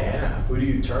that's all you have. Who do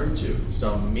you turn to?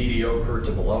 Some mediocre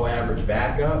to below average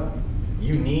backup?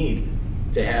 You need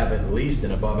to have at least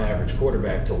an above average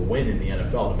quarterback to win in the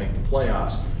NFL, to make the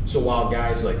playoffs. So while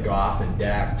guys like Goff and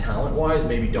Dak, talent-wise,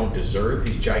 maybe don't deserve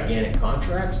these gigantic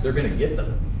contracts, they're going to get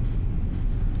them.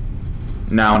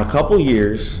 Now, in a couple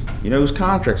years, you know whose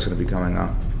contract's going to be coming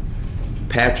up?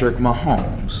 Patrick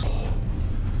Mahomes.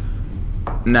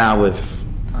 Now,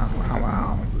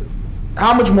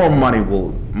 how much more money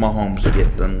will Mahomes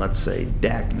get than, let's say,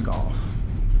 Dak and Goff?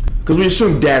 Because we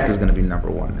assume Dak is going to be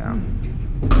number one now.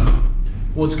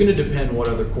 Well, it's going to depend what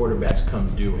other quarterbacks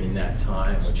come due in that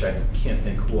time, which I can't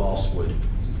think who else's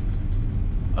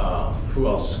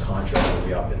contract will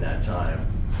be up in that time.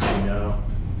 You know,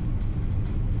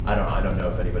 I don't know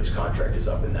if anybody's contract is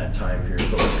up in that time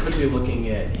period, but we could be looking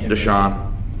at him.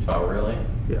 Deshaun. Oh, really?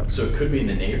 Yeah. So it could be in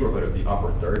the neighborhood of the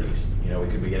upper 30s. We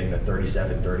could be getting to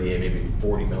 37, 38, maybe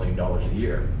 $40 million a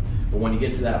year. But when you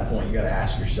get to that point, you got to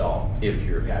ask yourself, if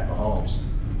you're Pat Mahomes,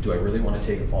 do I really want to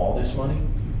take all this money?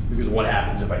 Because what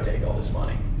happens if I take all this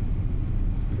money?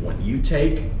 When you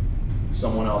take,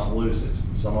 someone else loses.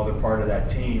 Some other part of that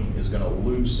team is going to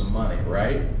lose some money,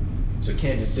 right? So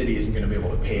Kansas City isn't going to be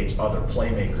able to pay its other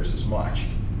playmakers as much.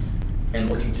 And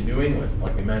looking to New England,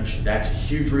 like we mentioned, that's a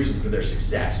huge reason for their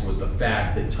success, was the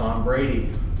fact that Tom Brady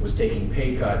was taking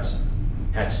pay cuts,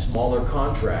 had smaller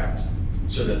contracts,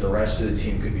 so that the rest of the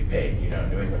team could be paid.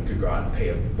 New England could go out and pay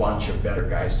a bunch of better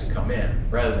guys to come in,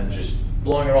 rather than just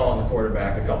blowing it all on the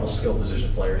quarterback, a couple skill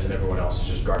position players, and everyone else is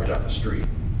just garbage off the street.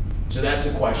 So that's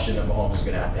a question that Mahomes is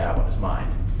going to have on his mind.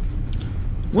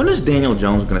 When is Daniel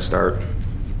Jones going to start?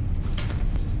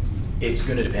 It's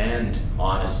going to depend,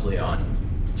 honestly, on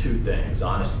two things.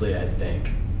 Honestly,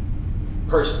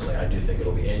 personally, I do think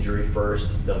it'll be injury first.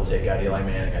 That'll take out Eli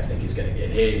Manning. I think he's going to get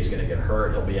hit. He's going to get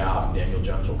hurt. He'll be out, and Daniel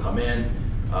Jones will come in.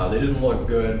 They didn't look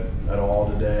good at all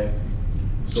today.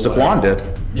 So Saquon did.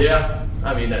 Yeah.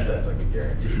 I mean, that's like a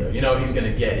guarantee, though. You know he's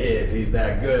going to get his. He's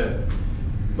that good.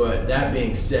 But that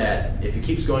being said, if he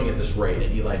keeps going at this rate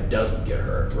and Eli doesn't get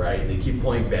hurt, right? They keep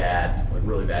playing bad, like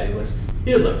really bad. He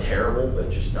didn't look terrible, but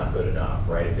just not good enough,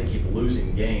 right? If they keep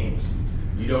losing games,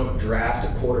 you don't draft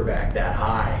a quarterback that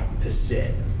high to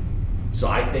sit. So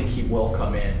I think he will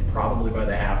come in probably by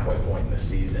the halfway point in the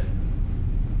season.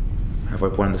 Halfway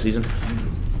point in the season?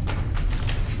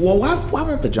 Well, why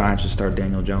won't the Giants just start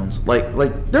Daniel Jones?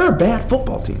 Like they're a bad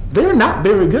football team. They're not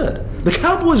very good. The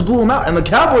Cowboys blew them out, and the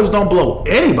Cowboys don't blow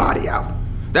anybody out.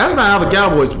 That's not how the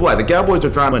Cowboys play. The Cowboys are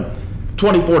trying to win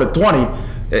 24-20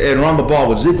 and run the ball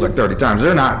with Zeke like 30 times.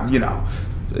 They're not,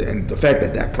 and the fact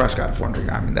that Dak Prescott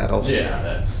 $400, I mean, that also. Yeah,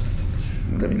 that's.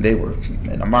 I mean, they were,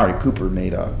 and Amari Cooper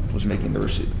was making the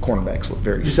cornerbacks look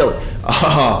very silly.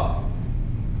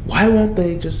 Why won't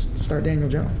they just start Daniel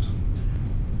Jones?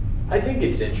 I think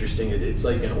it's interesting. It's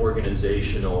like an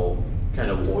organizational kind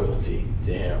of loyalty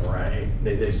to him, right?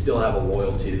 They still have a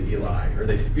loyalty to Eli, or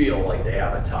they feel like they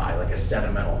have a tie, like a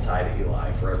sentimental tie to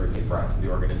Eli for everything brought to the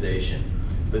organization.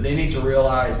 But they need to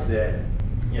realize that,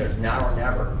 it's now or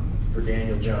never for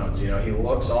Daniel Jones. He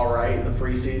looks all right in the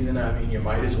preseason. I mean, you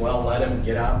might as well let him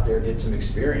get out there, get some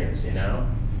experience,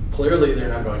 Clearly, they're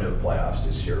not going to the playoffs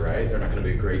this year, right? They're not going to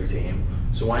be a great team.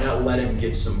 So why not let him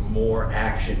get some more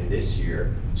action this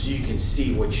year so you can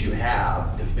see what you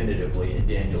have definitively in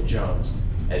Daniel Jones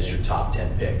as your top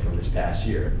 10 pick from this past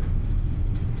year?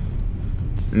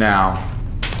 Now,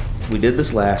 we did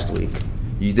this last week.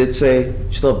 You did say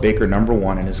you still have Baker number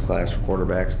 1 in his class for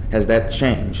quarterbacks. Has that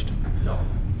changed? No.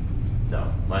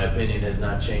 My opinion has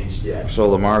not changed yet. So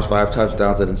Lamar's 5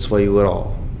 touchdowns didn't sway you at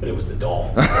all? But it was the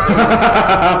Dolphins.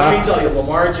 Let me tell you,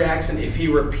 Lamar Jackson, if he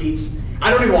repeats,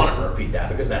 I don't even want him to repeat that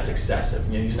because that's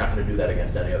excessive. He's not going to do that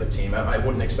against any other team. I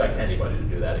wouldn't expect anybody to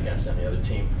do that against any other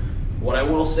team. What I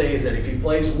will say is that if he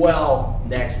plays well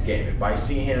next game, if I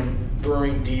see him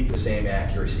throwing deep with the same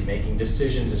accuracy, making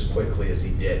decisions as quickly as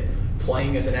he did,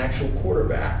 playing as an actual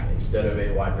quarterback instead of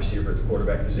a wide receiver at the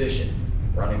quarterback position,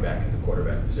 running back at the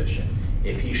quarterback position,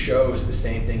 if he shows the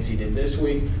same things he did this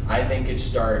week, I think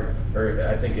it's time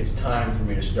for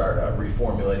me to start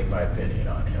reformulating my opinion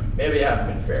on him. Maybe I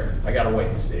haven't been fair. I got to wait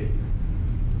and see.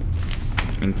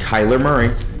 And Kyler Murray.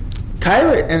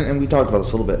 And we talked about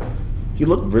this a little bit. He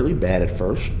looked really bad at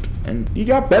first, and he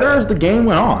got better as the game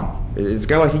went on. It's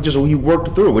kind of like he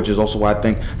worked through, which is also why I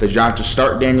think the Giants should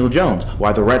start Daniel Jones,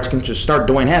 why the Redskins should start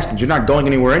Dwayne Haskins. You're not going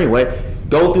anywhere anyway.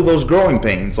 Go through those growing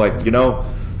pains.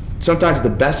 Sometimes the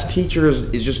best teacher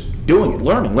is just doing it,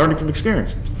 learning from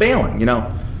experience, failing,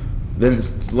 then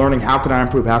learning how can I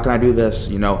improve, how can I do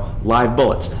this, live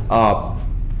bullets.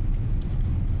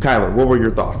 Kyler, what were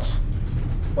your thoughts?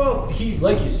 Well, he,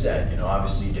 like you said,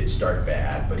 obviously he did start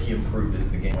bad, but he improved as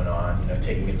the game went on,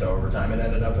 taking it to overtime. It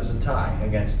ended up as a tie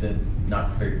against a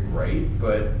not very great,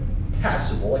 but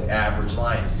passable, like average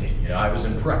Lions team. I was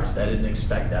impressed. I didn't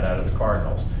expect that out of the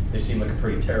Cardinals. They seem like a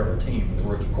pretty terrible team with a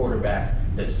rookie quarterback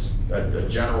that's a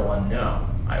general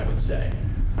unknown, I would say.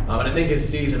 And I think his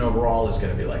season overall is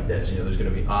going to be like this. There's going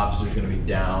to be ups, there's going to be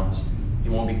downs. He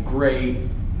won't be great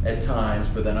at times,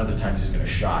 but then other times he's going to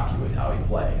shock you with how he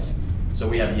plays. So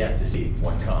we have yet to see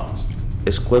what comes.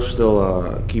 Is Cliff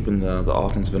still keeping the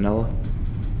offense vanilla?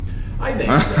 I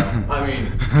think so. I mean,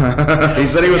 he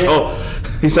said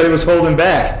he was holding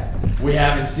back. We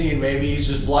haven't seen. Maybe he's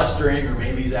just blustering, or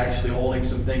maybe he's actually holding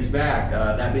some things back.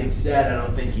 That being said, I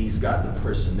don't think he's got the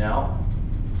personnel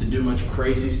to do much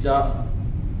crazy stuff.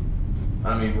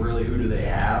 I mean, really, who do they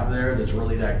have there that's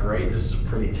really that great? This is a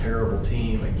pretty terrible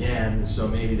team again, so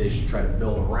maybe they should try to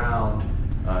build around,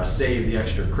 save the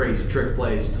extra crazy trick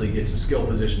plays until you get some skill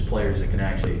position players that can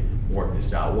actually work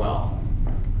this out well.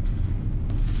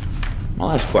 My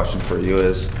last question for you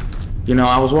is,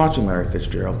 I was watching Larry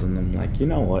Fitzgerald, and I'm like, you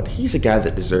know what? He's a guy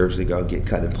that deserves to go get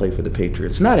cut and play for the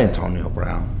Patriots, not Antonio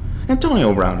Brown.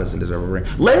 Antonio Brown doesn't deserve a ring.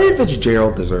 Larry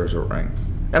Fitzgerald deserves a ring.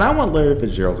 And I want Larry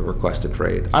Fitzgerald to request a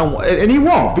trade. And he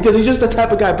won't, because he's just the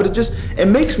type of guy. But it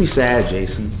makes me sad,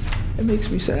 Jason. It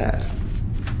makes me sad.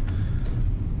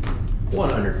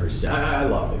 100%. I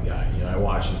love the guy. I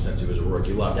watched him since he was a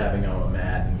rookie. Loved having him on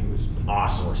Madden. He was an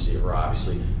awesome receiver,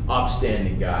 obviously.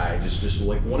 Upstanding guy. Just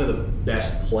like one of the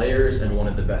best players and one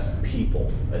of the best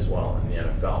people as well in the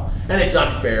NFL. And it's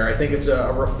unfair. I think it's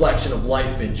a reflection of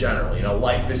life in general.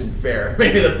 Life isn't fair.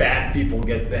 Maybe the bad people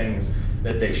get things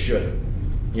that they shouldn't.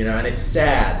 And it's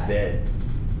sad that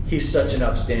he's such an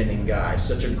upstanding guy,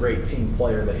 such a great team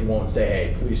player that he won't say,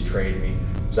 hey, please trade me.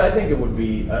 So I think it would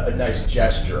be a nice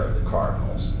gesture of the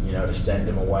Cardinals, to send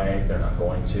him away. They're not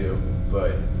going to.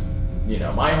 But,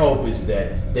 my hope is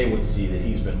that they would see that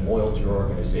he's been loyal to your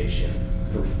organization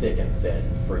through thick and thin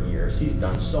for years. He's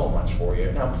done so much for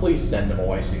you. Now, please send him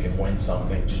away so he can win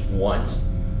something just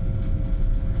once.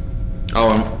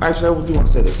 Oh, actually, I do want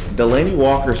to say this. Delaney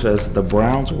Walker says the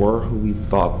Browns were who we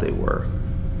thought they were.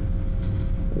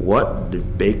 What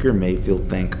did Baker Mayfield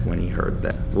think when he heard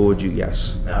that? What would you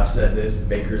guess? Now, I've said this,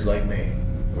 Baker's like me.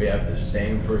 We have the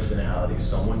same personality.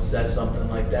 Someone says something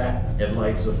like that, it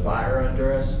lights a fire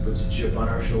under us, puts a chip on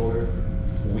our shoulder.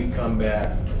 We come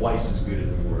back twice as good as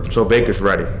we were. So Baker's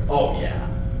ready. Oh, yeah.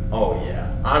 Oh,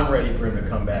 yeah. I'm ready for him to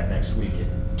come back next week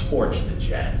and torch the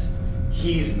Jets.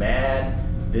 He's mad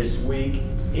this week.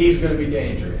 He's going to be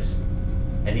dangerous.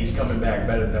 And he's coming back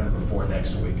better than ever before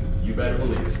next week. You better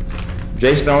believe it.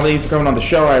 Jason, I want to thank you for coming on the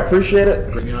show. I appreciate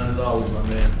it. Bring me on as always, my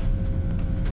man.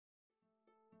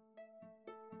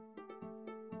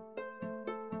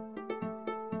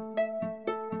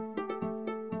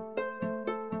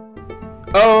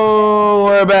 Oh,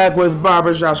 we're back with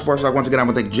Barbershop Sports Talk. Once again, I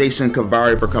want to thank Jason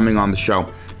Cavari for coming on the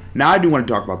show. Now, I do want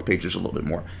to talk about the Patriots a little bit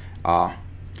more.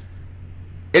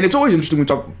 And it's always interesting when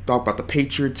we talk about the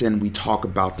Patriots and we talk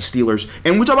about the Steelers.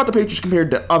 And we talk about the Patriots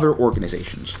compared to other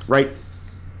organizations, right?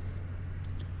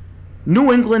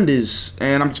 New England is,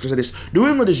 and I'm just going to say this, New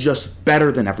England is just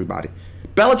better than everybody.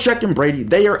 Belichick and Brady,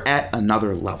 they are at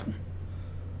another level.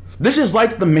 This is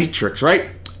like the Matrix, right?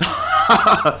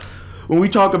 When we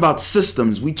talk about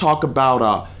systems, we talk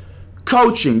about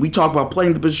coaching, we talk about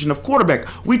playing the position of quarterback,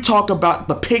 we talk about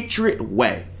the Patriot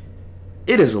way.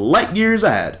 It is light years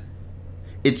ahead.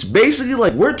 It's basically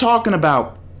like we're talking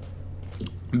about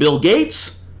Bill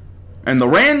Gates and the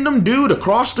random dude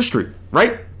across the street,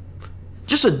 right?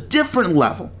 Just a different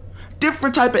level,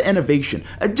 different type of innovation,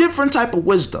 a different type of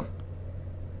wisdom,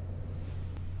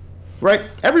 right?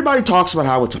 Everybody talks about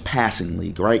how it's a passing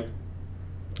league, right?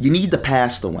 You need to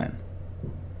pass to win.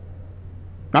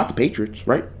 Not the Patriots,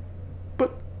 right?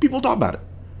 But people talk about it.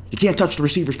 You can't touch the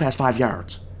receivers past 5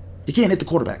 yards. You can't hit the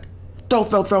quarterback. Throw.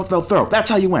 That's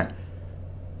how you win.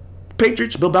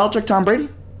 Patriots, Bill Belichick, Tom Brady?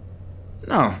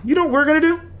 No. You know what we're going to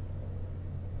do?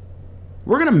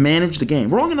 We're going to manage the game.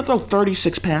 We're only going to throw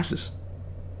 36 passes.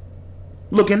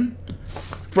 Looking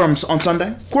from on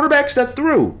Sunday, quarterbacks that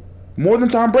threw more than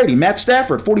Tom Brady. Matt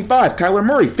Stafford, 45. Kyler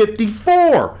Murray,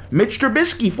 54. Mitch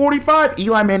Trubisky, 45.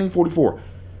 Eli Manning, 44.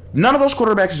 None of those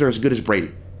quarterbacks are as good as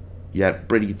Brady. Yet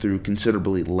Brady threw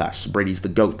considerably less. Brady's the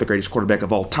GOAT, the greatest quarterback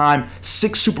of all time.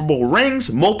 6 Super Bowl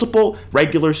rings, multiple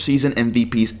regular season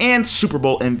MVPs, and Super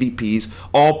Bowl MVPs,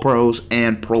 all pros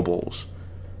and Pro Bowls.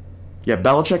 Yet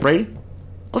Belichick, Brady,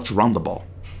 let's run the ball.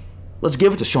 Let's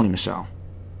give it to Sony Michel.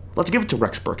 Let's give it to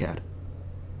Rex Burkhead.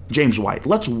 James White.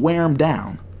 Let's wear him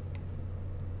down.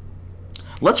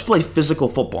 Let's play physical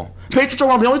football. Patriots are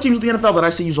one of the only teams in the NFL that I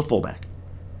see use a fullback.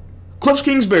 Cliff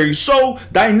Kingsbury is so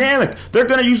dynamic. They're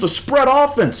going to use the spread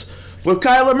offense with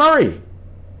Kyler Murray.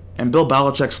 And Bill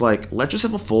Belichick's like, let's just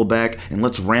have a fullback and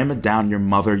let's ram it down your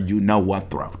mother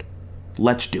you-know-what throat.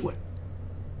 Let's do it.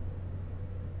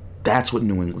 That's what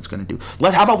New England's going to do.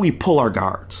 How about we pull our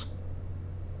guards?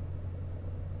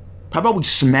 How about we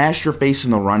smash your face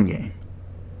in the run game?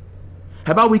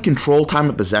 How about we control time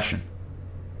of possession?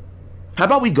 How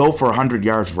about we go for 100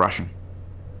 yards rushing?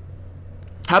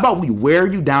 How about we wear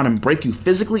you down and break you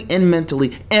physically and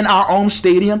mentally in our own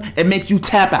stadium and make you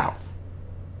tap out?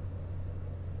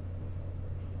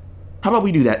 How about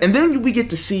we do that? And then we get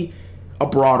to see a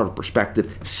broader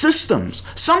perspective. Systems.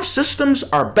 Some systems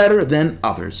are better than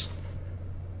others.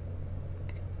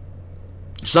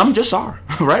 Some just are,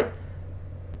 right?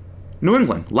 New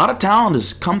England, a lot of talent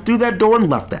has come through that door and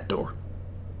left that door.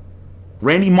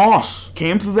 Randy Moss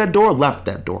came through that door, left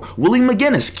that door. Willie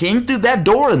McGinnis came through that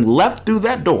door and left through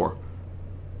that door.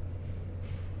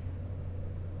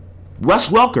 Wes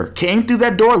Welker came through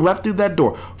that door, left through that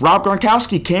door. Rob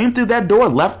Gronkowski came through that door,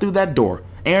 left through that door.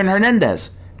 Aaron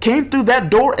Hernandez came through that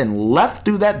door and left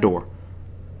through that door.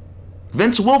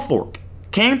 Vince Wilfork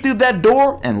came through that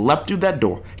door and left through that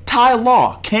door. Ty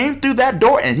Law came through that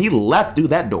door and he left through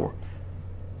that door.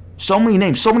 So many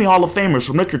names, so many Hall of Famers,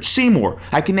 from Richard Seymour.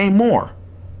 I can name more.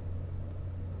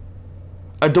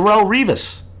 A Darrelle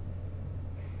Revis.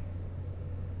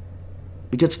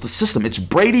 Because the system, it's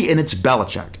Brady and it's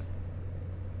Belichick.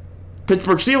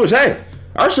 Pittsburgh Steelers, hey,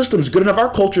 our system's good enough,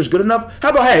 our culture's good enough. How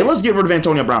about, hey, let's get rid of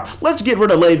Antonio Brown. Let's get rid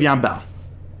of Le'Veon Bell.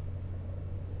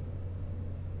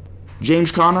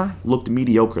 James Conner looked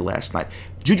mediocre last night.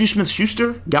 Juju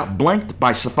Smith-Schuster got blanked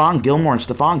by Stephon Gilmore, and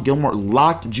Stephon Gilmore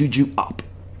locked Juju up.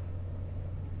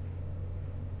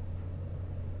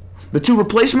 The 2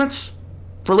 replacements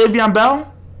for Le'Veon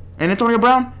Bell and Antonio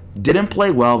Brown didn't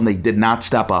play well, and they did not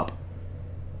step up.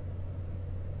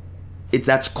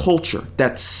 That's culture.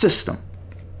 That's system.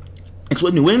 It's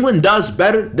what New England does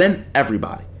better than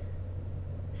everybody.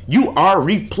 You are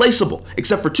replaceable,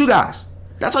 except for two guys.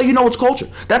 That's how you know it's culture.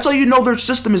 That's how you know their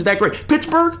system is that great.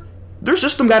 Pittsburgh, their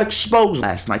system got exposed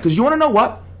last night. Because you want to know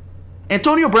what?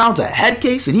 Antonio Brown's a head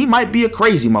case, and he might be a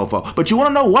crazy mofo. But you want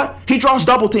to know what? He draws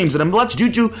double teams and lets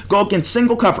Juju go against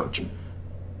single coverage.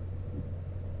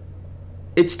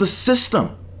 It's the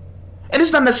system. And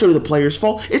it's not necessarily the player's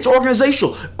fault. It's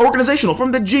organizational.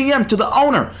 From the GM to the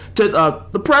owner to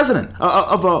the president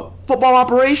of football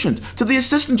operations to the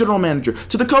assistant general manager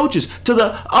to the coaches to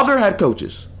the other head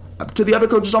coaches to the other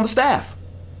coaches on the staff.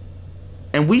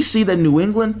 And we see that New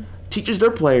England teaches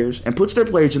their players and puts their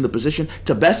players in the position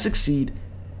to best succeed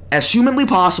as humanly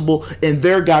possible in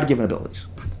their God-given abilities.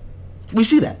 We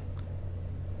see that.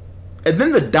 And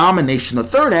then the domination, the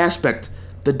third aspect,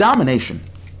 the domination.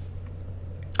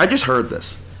 I just heard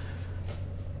this.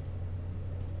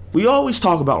 We always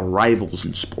talk about rivals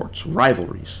in sports,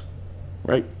 rivalries,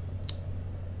 right?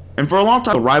 And for a long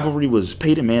time, the rivalry was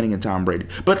Peyton Manning and Tom Brady.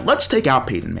 But let's take out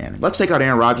Peyton Manning. Let's take out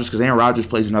Aaron Rodgers because Aaron Rodgers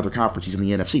plays in another conference. He's in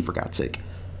the NFC, for God's sake.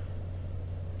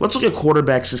 Let's look at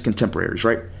quarterbacks as contemporaries,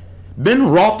 right? Ben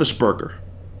Roethlisberger.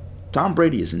 Tom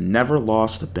Brady has never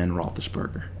lost to Ben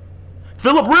Roethlisberger.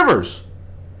 Phillip Rivers.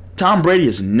 Tom Brady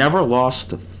has never lost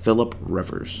to Phillip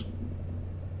Rivers.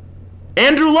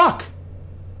 Andrew Luck.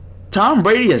 Tom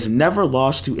Brady has never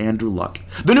lost to Andrew Luck.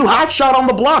 The new hotshot on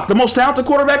the block, the most talented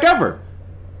quarterback ever.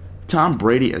 Tom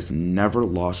Brady has never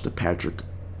lost to Patrick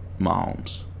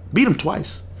Mahomes. Beat him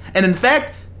twice. And in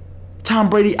fact, Tom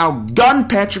Brady outgunned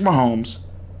Patrick Mahomes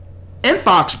in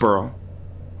Foxborough.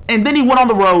 And then he went on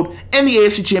the road in the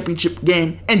AFC Championship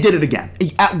game and did it again.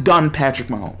 He outgunned Patrick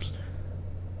Mahomes.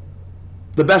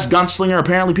 The best gunslinger,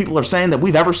 apparently people are saying, that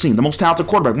we've ever seen. The most talented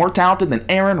quarterback. More talented than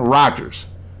Aaron Rodgers.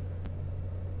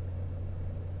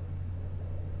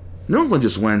 New England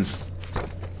just wins.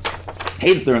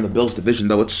 Hate that they're in the Bills division,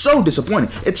 though. It's so disappointing.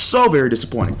 It's so very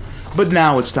disappointing. But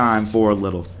now it's time for a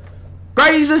little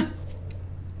crazy,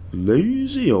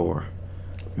 lazy, or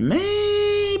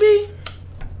maybe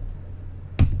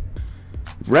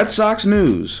Red Sox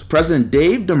news. President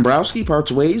Dave Dombrowski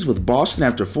parts ways with Boston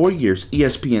after 4 years.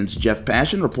 ESPN's Jeff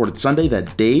Passan reported Sunday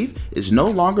that Dave is no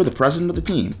longer the president of the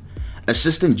team.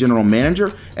 Assistant General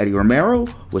Manager Eddie Romero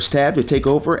was tabbed to take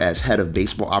over as head of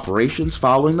baseball operations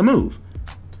following the move.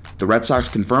 The Red Sox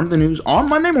confirmed the news on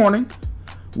Monday morning,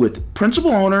 with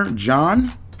principal owner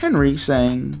John Henry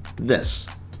saying this.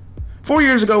 4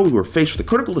 years ago, we were faced with a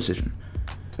critical decision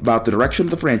about the direction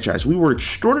of the franchise. We were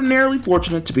extraordinarily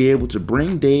fortunate to be able to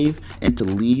bring Dave in to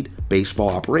lead baseball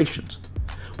operations.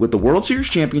 With the World Series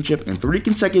championship and 3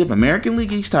 consecutive American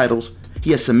League East titles, he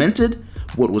has cemented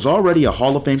what was already a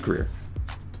Hall of Fame career.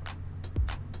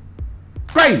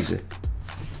 Crazy.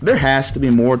 There has to be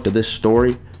more to this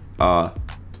story.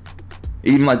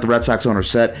 Even like the Red Sox owner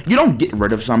said, you don't get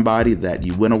rid of somebody that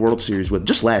you win a World Series with.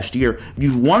 Just last year,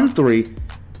 you won 3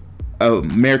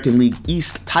 American League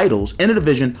East titles in a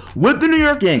division with the New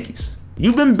York Yankees.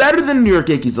 You've been better than the New York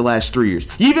Yankees the last 3 years.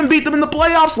 You even beat them in the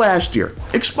playoffs last year.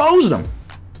 Exposed them.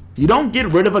 You don't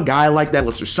get rid of a guy like that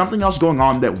unless there's something else going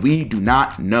on that we do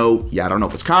not know yet. I don't know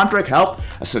if it's contract, health,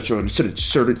 a certain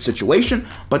situation,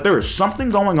 but there is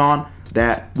something going on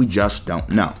that we just don't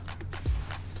know.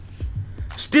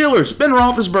 Steelers, Ben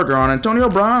Roethlisberger on Antonio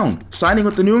Brown, signing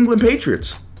with the New England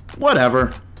Patriots.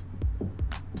 Whatever.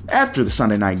 After the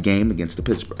Sunday night game against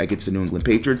the New England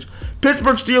Patriots,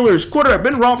 Pittsburgh Steelers quarterback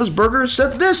Ben Roethlisberger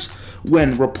said this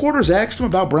when reporters asked him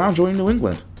about Brown joining New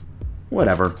England.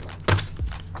 Whatever.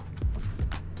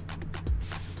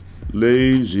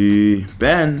 Lazy.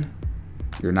 Ben,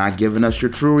 you're not giving us your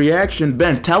true reaction.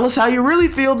 Ben, tell us how you really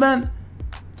feel, Ben.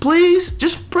 Please,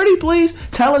 just pretty please,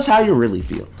 tell us how you really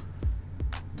feel.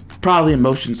 Probably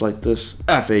emotions like this.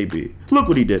 FAB. Look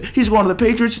what he did. He's going to the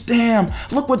Patriots. Damn,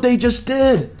 look what they just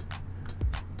did.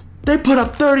 They put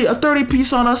up a 30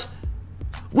 piece on us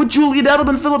with Julian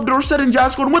Edelman, Philip Dorsett, and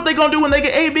Josh Gordon. What they going to do when they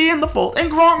get AB in the fold?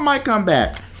 And Gronk might come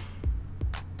back.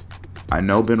 I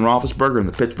know Ben Roethlisberger and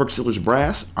the Pittsburgh Steelers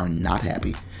brass are not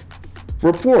happy.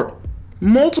 Report.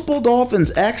 Multiple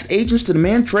Dolphins asked agents to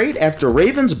demand trade after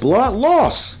Ravens blowout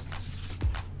loss.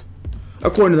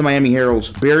 According to the Miami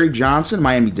Herald's Barry Johnson,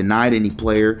 Miami denied any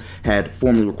player had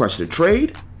formally requested a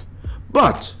trade.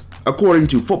 But, according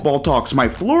to Football Talk's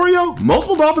Mike Florio,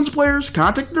 multiple Dolphins players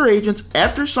contacted their agents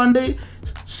after Sunday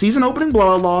season opening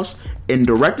blowout loss and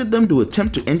directed them to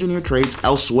attempt to engineer trades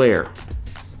elsewhere.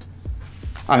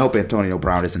 I hope Antonio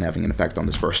Brown isn't having an effect on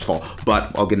this first of all,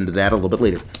 but I'll get into that a little bit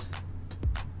later.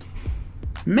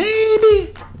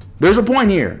 Maybe there's a point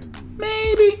here.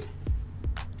 Maybe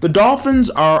the Dolphins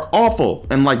are awful,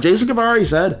 and like Jason Cavari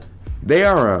said, they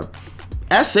are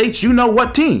SH, you know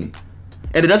what team.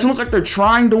 And it doesn't look like they're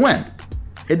trying to win.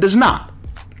 It does not.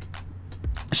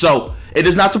 So, it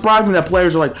does not surprise me that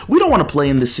players are like, we don't want to play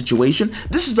in this situation.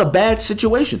 This is a bad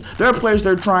situation. There are players that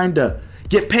are trying to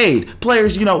get paid.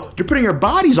 Players, you're putting your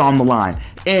bodies on the line.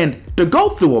 And to go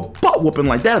through a butt whooping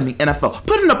like that in the NFL,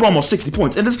 putting up almost 60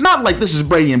 points. And it's not like this is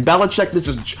Brady and Belichick. This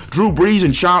is Drew Brees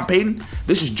and Sean Payton.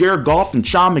 This is Jared Goff and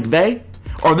Sean McVay.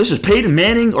 Or this is Peyton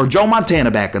Manning or Joe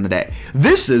Montana back in the day.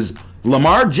 This is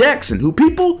Lamar Jackson, who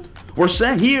people were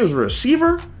saying he is a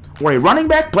receiver or a running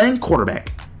back playing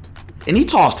quarterback. And he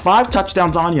tossed 5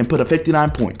 touchdowns on you and put up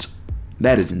 59 points.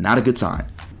 That is not a good sign.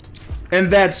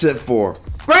 And that's it for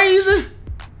crazy,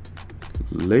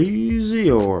 lazy,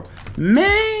 or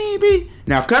maybe.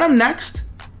 Now, cut him next,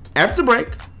 after the break,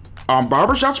 on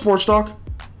Barbershop Sports Talk.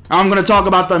 I'm going to talk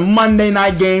about the Monday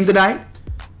night game tonight.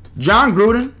 Jon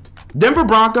Gruden, Denver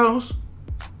Broncos,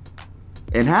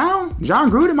 and how Jon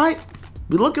Gruden might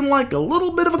be looking like a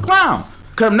little bit of a clown.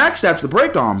 Cut him next after the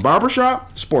break on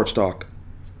Barbershop Sports Talk.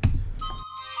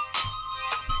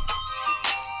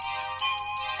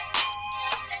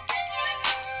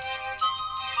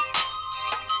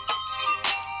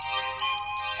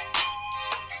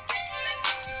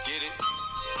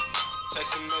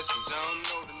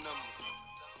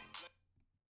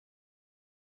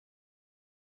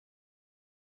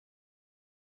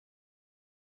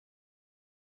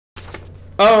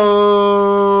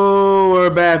 Oh,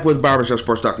 we're back with Barbershop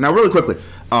Sports Talk. Now, really quickly,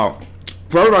 for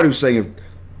everybody who's saying,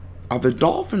 are the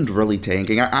Dolphins really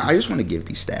tanking? I just want to give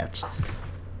these stats.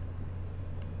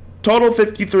 Total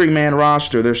 53-man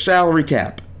roster, their salary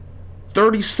cap,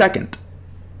 32nd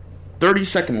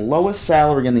lowest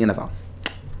salary in the NFL.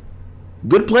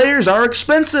 Good players are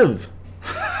expensive.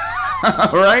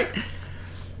 All right?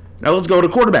 Now let's go to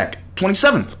quarterback,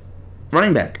 27th.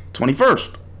 Running back,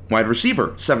 21st. Wide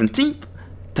receiver, 17th.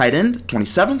 Tight end,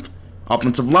 27th.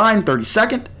 Offensive line,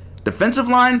 32nd. Defensive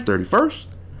line, 31st.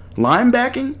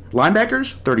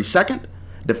 Linebackers, 32nd.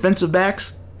 Defensive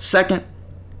backs, 2nd.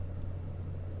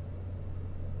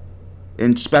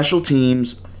 And special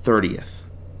teams, 30th.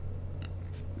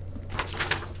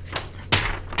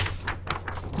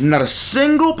 Not a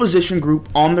single position group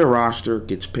on their roster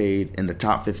gets paid in the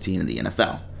top 15 in the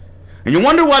NFL. And you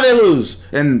wonder why they lose.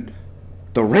 And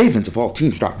the Ravens, of all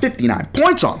teams, dropped 59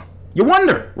 points on them. You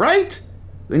wonder, right?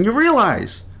 Then you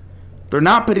realize they're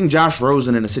not putting Josh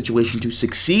Rosen in a situation to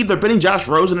succeed. They're putting Josh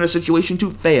Rosen in a situation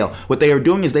to fail. What they are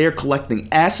doing is they are collecting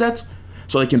assets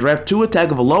so they can draft Tua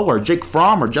Tagovailoa or Jake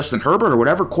Fromm or Justin Herbert or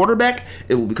whatever quarterback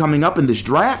it will be coming up in this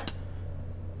draft.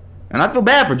 And I feel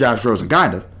bad for Josh Rosen,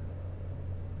 kind of.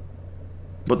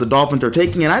 But the Dolphins are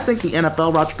taking, and I think the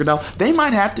NFL, Roger Goodell, they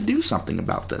might have to do something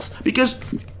about this. Because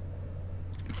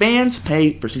fans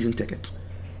pay for season tickets.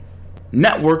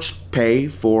 Networks pay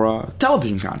for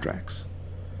television contracts.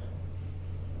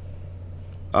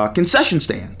 Concession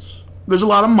stands. There's a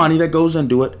lot of money that goes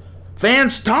into it.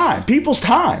 Fans' time, people's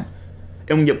time.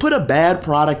 And when you put a bad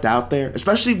product out there,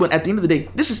 especially when at the end of the day,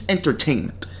 this is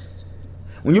entertainment.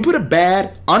 When you put a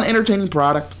bad, unentertaining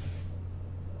product,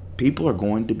 people are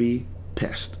going to be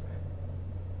pissed.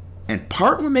 And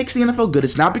part of what makes the NFL good,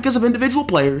 it's not because of individual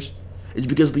players, it's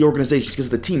because of the organization, it's because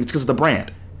of the team, it's because of the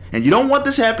brand. And you don't want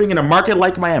this happening in a market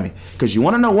like Miami. Because you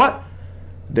want to know what?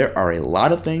 There are a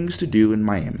lot of things to do in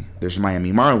Miami. There's the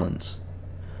Miami Marlins.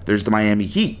 There's the Miami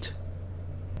Heat.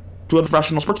 2 other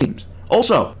professional sports teams.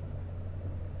 Also,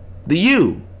 the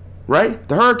U, right?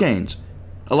 The Hurricanes.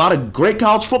 A lot of great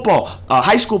college football,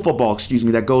 high school football,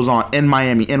 that goes on in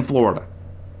Miami, in Florida.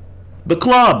 The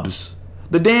clubs,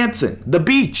 the dancing, the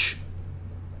beach.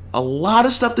 A lot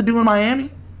of stuff to do in Miami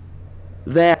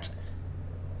that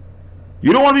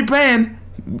you don't want to be paying,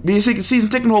 be a season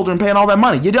ticket holder and paying all that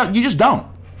money. You just don't.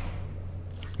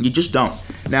 You just don't.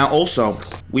 Now, also,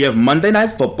 we have Monday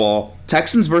Night Football,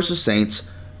 Texans versus Saints,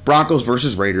 Broncos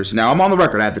versus Raiders. Now, I'm on the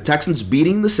record. I have the Texans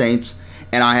beating the Saints,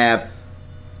 and I have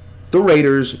the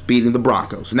Raiders beating the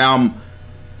Broncos. Now,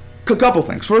 a couple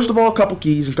things. First of all, a couple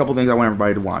keys and a couple things I want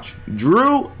everybody to watch.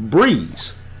 Drew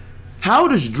Brees. How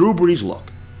does Drew Brees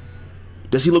look?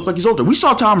 Does he look like he's older? We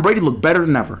saw Tom Brady look better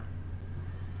than ever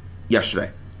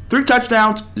yesterday. 3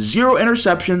 touchdowns, 0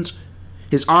 interceptions.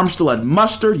 His arm still had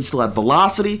mustard. He still had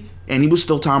velocity. And he was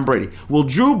still Tom Brady. Will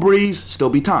Drew Brees still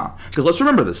be Tom? Because let's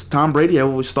remember this. Tom Brady, I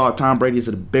always thought Tom Brady has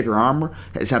had a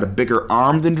bigger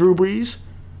arm than Drew Brees.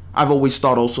 I've always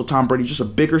thought also Tom Brady's just a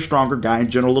bigger, stronger guy in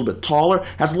general, a little bit taller,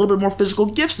 has a little bit more physical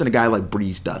gifts than a guy like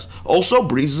Brees does. Also,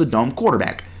 Brees is a dumb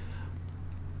quarterback.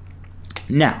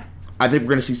 Now, I think we're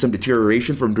going to see some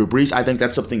deterioration from Drew Brees. I think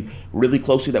that's something really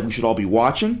closely that we should all be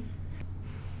watching.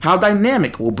 How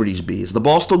dynamic will Brees be? Is the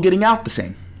ball still getting out the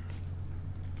same?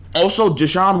 Also,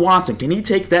 Deshaun Watson, can he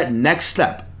take that next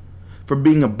step from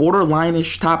being a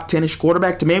borderline-ish top 10-ish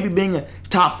quarterback to maybe being a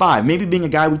top 5, maybe being a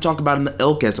guy we talk about in the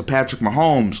ilk as a Patrick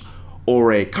Mahomes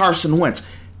or a Carson Wentz?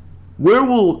 Where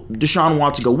will Deshaun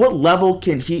Watson go? What level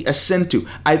can he ascend to?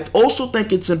 I also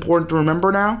think it's important to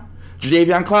remember now,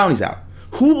 Jadeveon Clowney's out.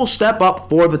 Who will step up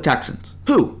for the Texans?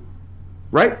 Who?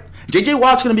 Right? J.J.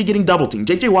 Watt's going to be getting double teamed.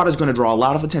 J.J. Watt is going to draw a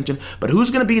lot of attention, but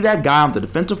who's going to be that guy on the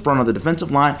defensive front of the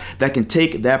defensive line that can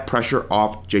take that pressure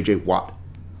off J.J. Watt?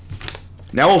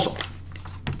 Now also,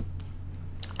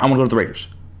 I'm going to go to the Raiders.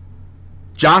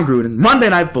 Jon Gruden, Monday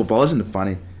Night Football. Isn't it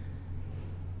funny?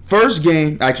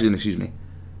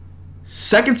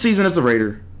 Second season as a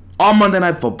Raider on Monday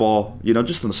Night Football.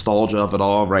 Just the nostalgia of it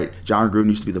all, right? Jon Gruden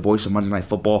used to be the voice of Monday Night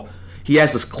Football. He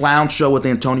has this clown show with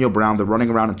Antonio Brown. They're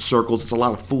running around in circles. It's a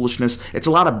lot of foolishness. It's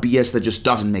a lot of BS that just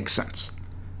doesn't make sense.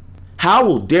 How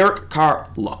will Derek Carr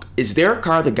look? Is Derek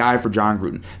Carr the guy for Jon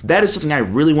Gruden? That is something I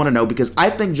really want to know because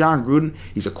I think Jon Gruden,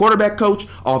 he's a quarterback coach,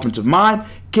 offensive mind.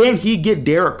 Can he get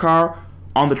Derek Carr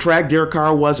on the track Derek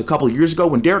Carr was a couple years ago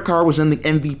when Derek Carr was in the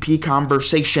MVP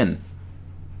conversation?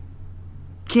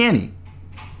 Can he?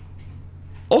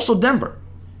 Also, Denver.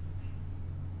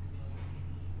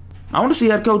 I want to see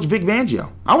head coach Vic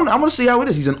Fangio. I want to see how it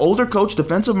is. He's an older coach,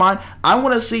 defensive mind. I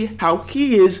want to see how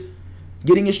he is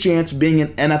getting his chance being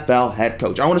an NFL head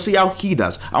coach. I want to see how he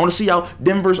does. I want to see how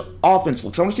Denver's offense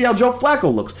looks. I want to see how Joe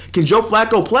Flacco looks. Can Joe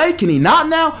Flacco play? Can he not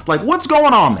now? Like, what's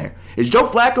going on there? Is Joe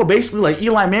Flacco basically like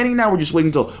Eli Manning now? We're just waiting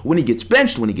until when he gets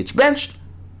benched.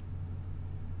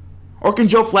 Or can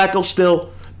Joe Flacco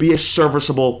still be a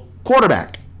serviceable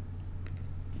quarterback?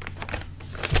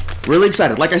 Really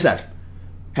excited. Like I said,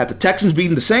 have the Texans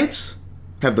beating the Saints,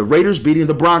 have the Raiders beating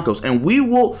the Broncos. And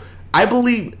I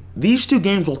believe these two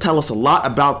games will tell us a lot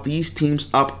about these teams'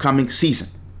 upcoming season.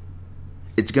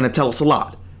 It's going to tell us a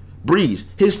lot. Breeze,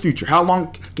 his future. How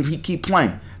long can he keep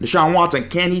playing? Deshaun Watson,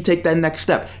 can he take that next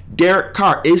step? Derek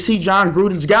Carr, is he Jon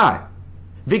Gruden's guy?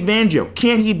 Vic Fangio,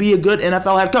 can he be a good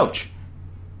NFL head coach?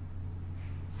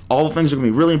 All the things are going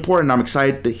to be really important. I'm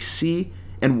excited to see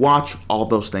and watch all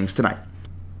those things tonight.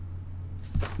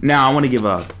 Now, I want to give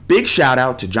a big shout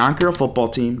out to John Carroll football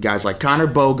team. Guys like Connor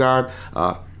Bogard,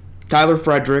 Tyler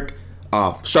Frederick,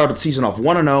 started the season off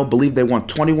 1-0. Believe they won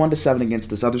 21-7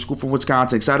 against this other school from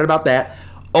Wisconsin. Excited about that.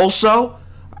 Also,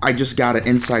 I just got an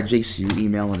Inside JCU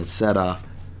email and it said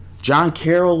John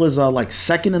Carroll is like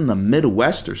second in the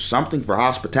Midwest or something for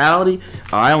hospitality.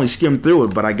 I only skimmed through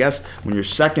it, but I guess when you're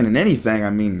second in anything,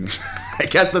 I mean, I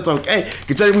guess that's okay.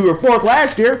 Considering we were fourth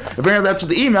last year, apparently that's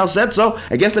what the email said, so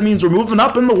I guess that means we're moving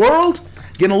up in the world,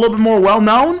 getting a little bit more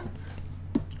well-known.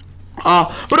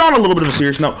 But on a little bit of a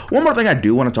serious note, one more thing I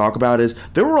do want to talk about is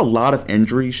there were a lot of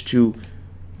injuries to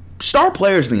star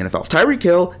players in the NFL. Tyreek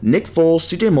Hill, Nick Foles,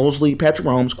 C.J. Mosley, Patrick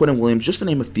Mahomes, Quentin Williams, just to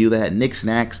name a few that had Nick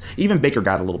Snacks. Even Baker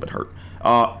got a little bit hurt.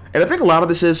 And I think a lot of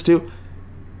this is, too,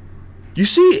 you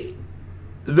see,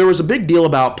 there was a big deal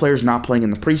about players not playing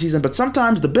in the preseason, but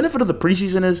sometimes the benefit of the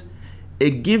preseason is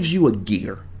it gives you a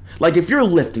gear. Like if you're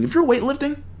lifting, if you're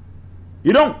weightlifting,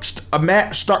 you don't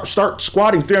start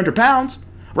squatting 300 pounds,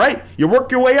 right? You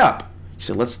work your way up. You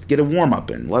say, let's get a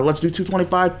warm-up in. Let's do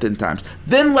 225 10 times.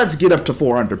 Then let's get up to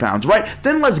 400 pounds, right?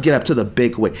 Then let's get up to the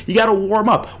big weight. You got to warm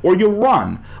up, or you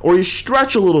run, or you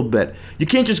stretch a little bit. You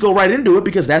can't just go right into it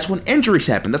because that's when injuries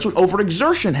happen. That's when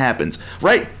overexertion happens,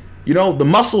 right? You know, the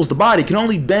muscles, the body can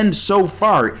only bend so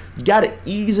far. You got to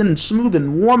ease and smooth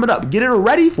and warm it up. Get it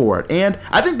ready for it. And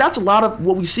I think that's a lot of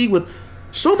what we see with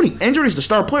so many injuries to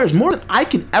star players, more than I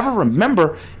can ever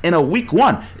remember in a week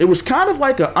one. It was kind of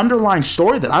like an underlying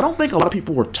story that I don't think a lot of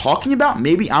people were talking about.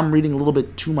 Maybe I'm reading a little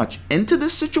bit too much into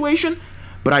this situation,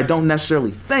 but I don't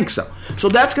necessarily think so. So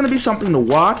that's going to be something to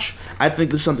watch. I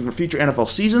think this is something for future NFL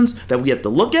seasons that we have to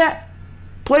look at.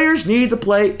 Players need to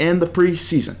play in the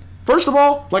preseason. First of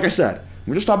all, like I said,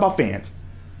 we're just talking about fans.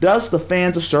 Does the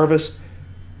fans a service?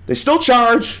 They still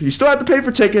charge. You still have to pay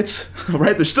for tickets,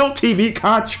 right? There's still TV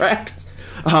contracts.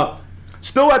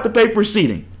 Still have to pay for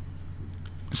seating.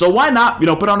 So why not,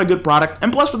 put on a good product?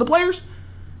 And plus for the players,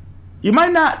 you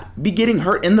might not be getting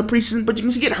hurt in the preseason, but you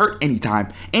can get hurt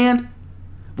anytime. And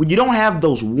when you don't have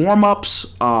those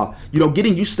warm-ups,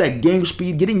 getting used to that game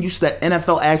speed, getting used to that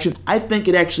NFL action, I think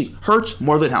it actually hurts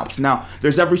more than helps. Now,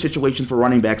 there's every situation for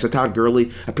running backs. Todd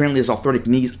Gurley apparently has arthritic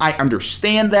knees. I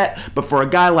understand that. But for a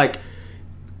guy like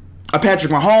a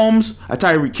Patrick Mahomes, a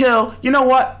Tyreek Hill, you know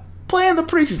what? Play in the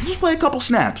preseason. Just play a couple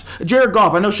snaps. Jared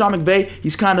Goff, I know Sean McVay,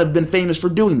 he's kind of been famous for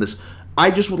doing this.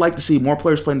 I just would like to see more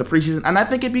players play in the preseason, and I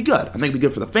think it'd be good. I think it'd be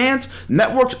good for the fans,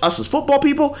 networks, us as football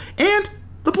people, and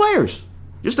the players.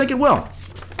 Just think it will.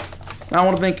 And I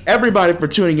want to thank everybody for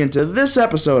tuning into this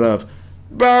episode of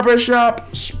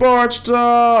Barbershop Sports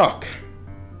Talk.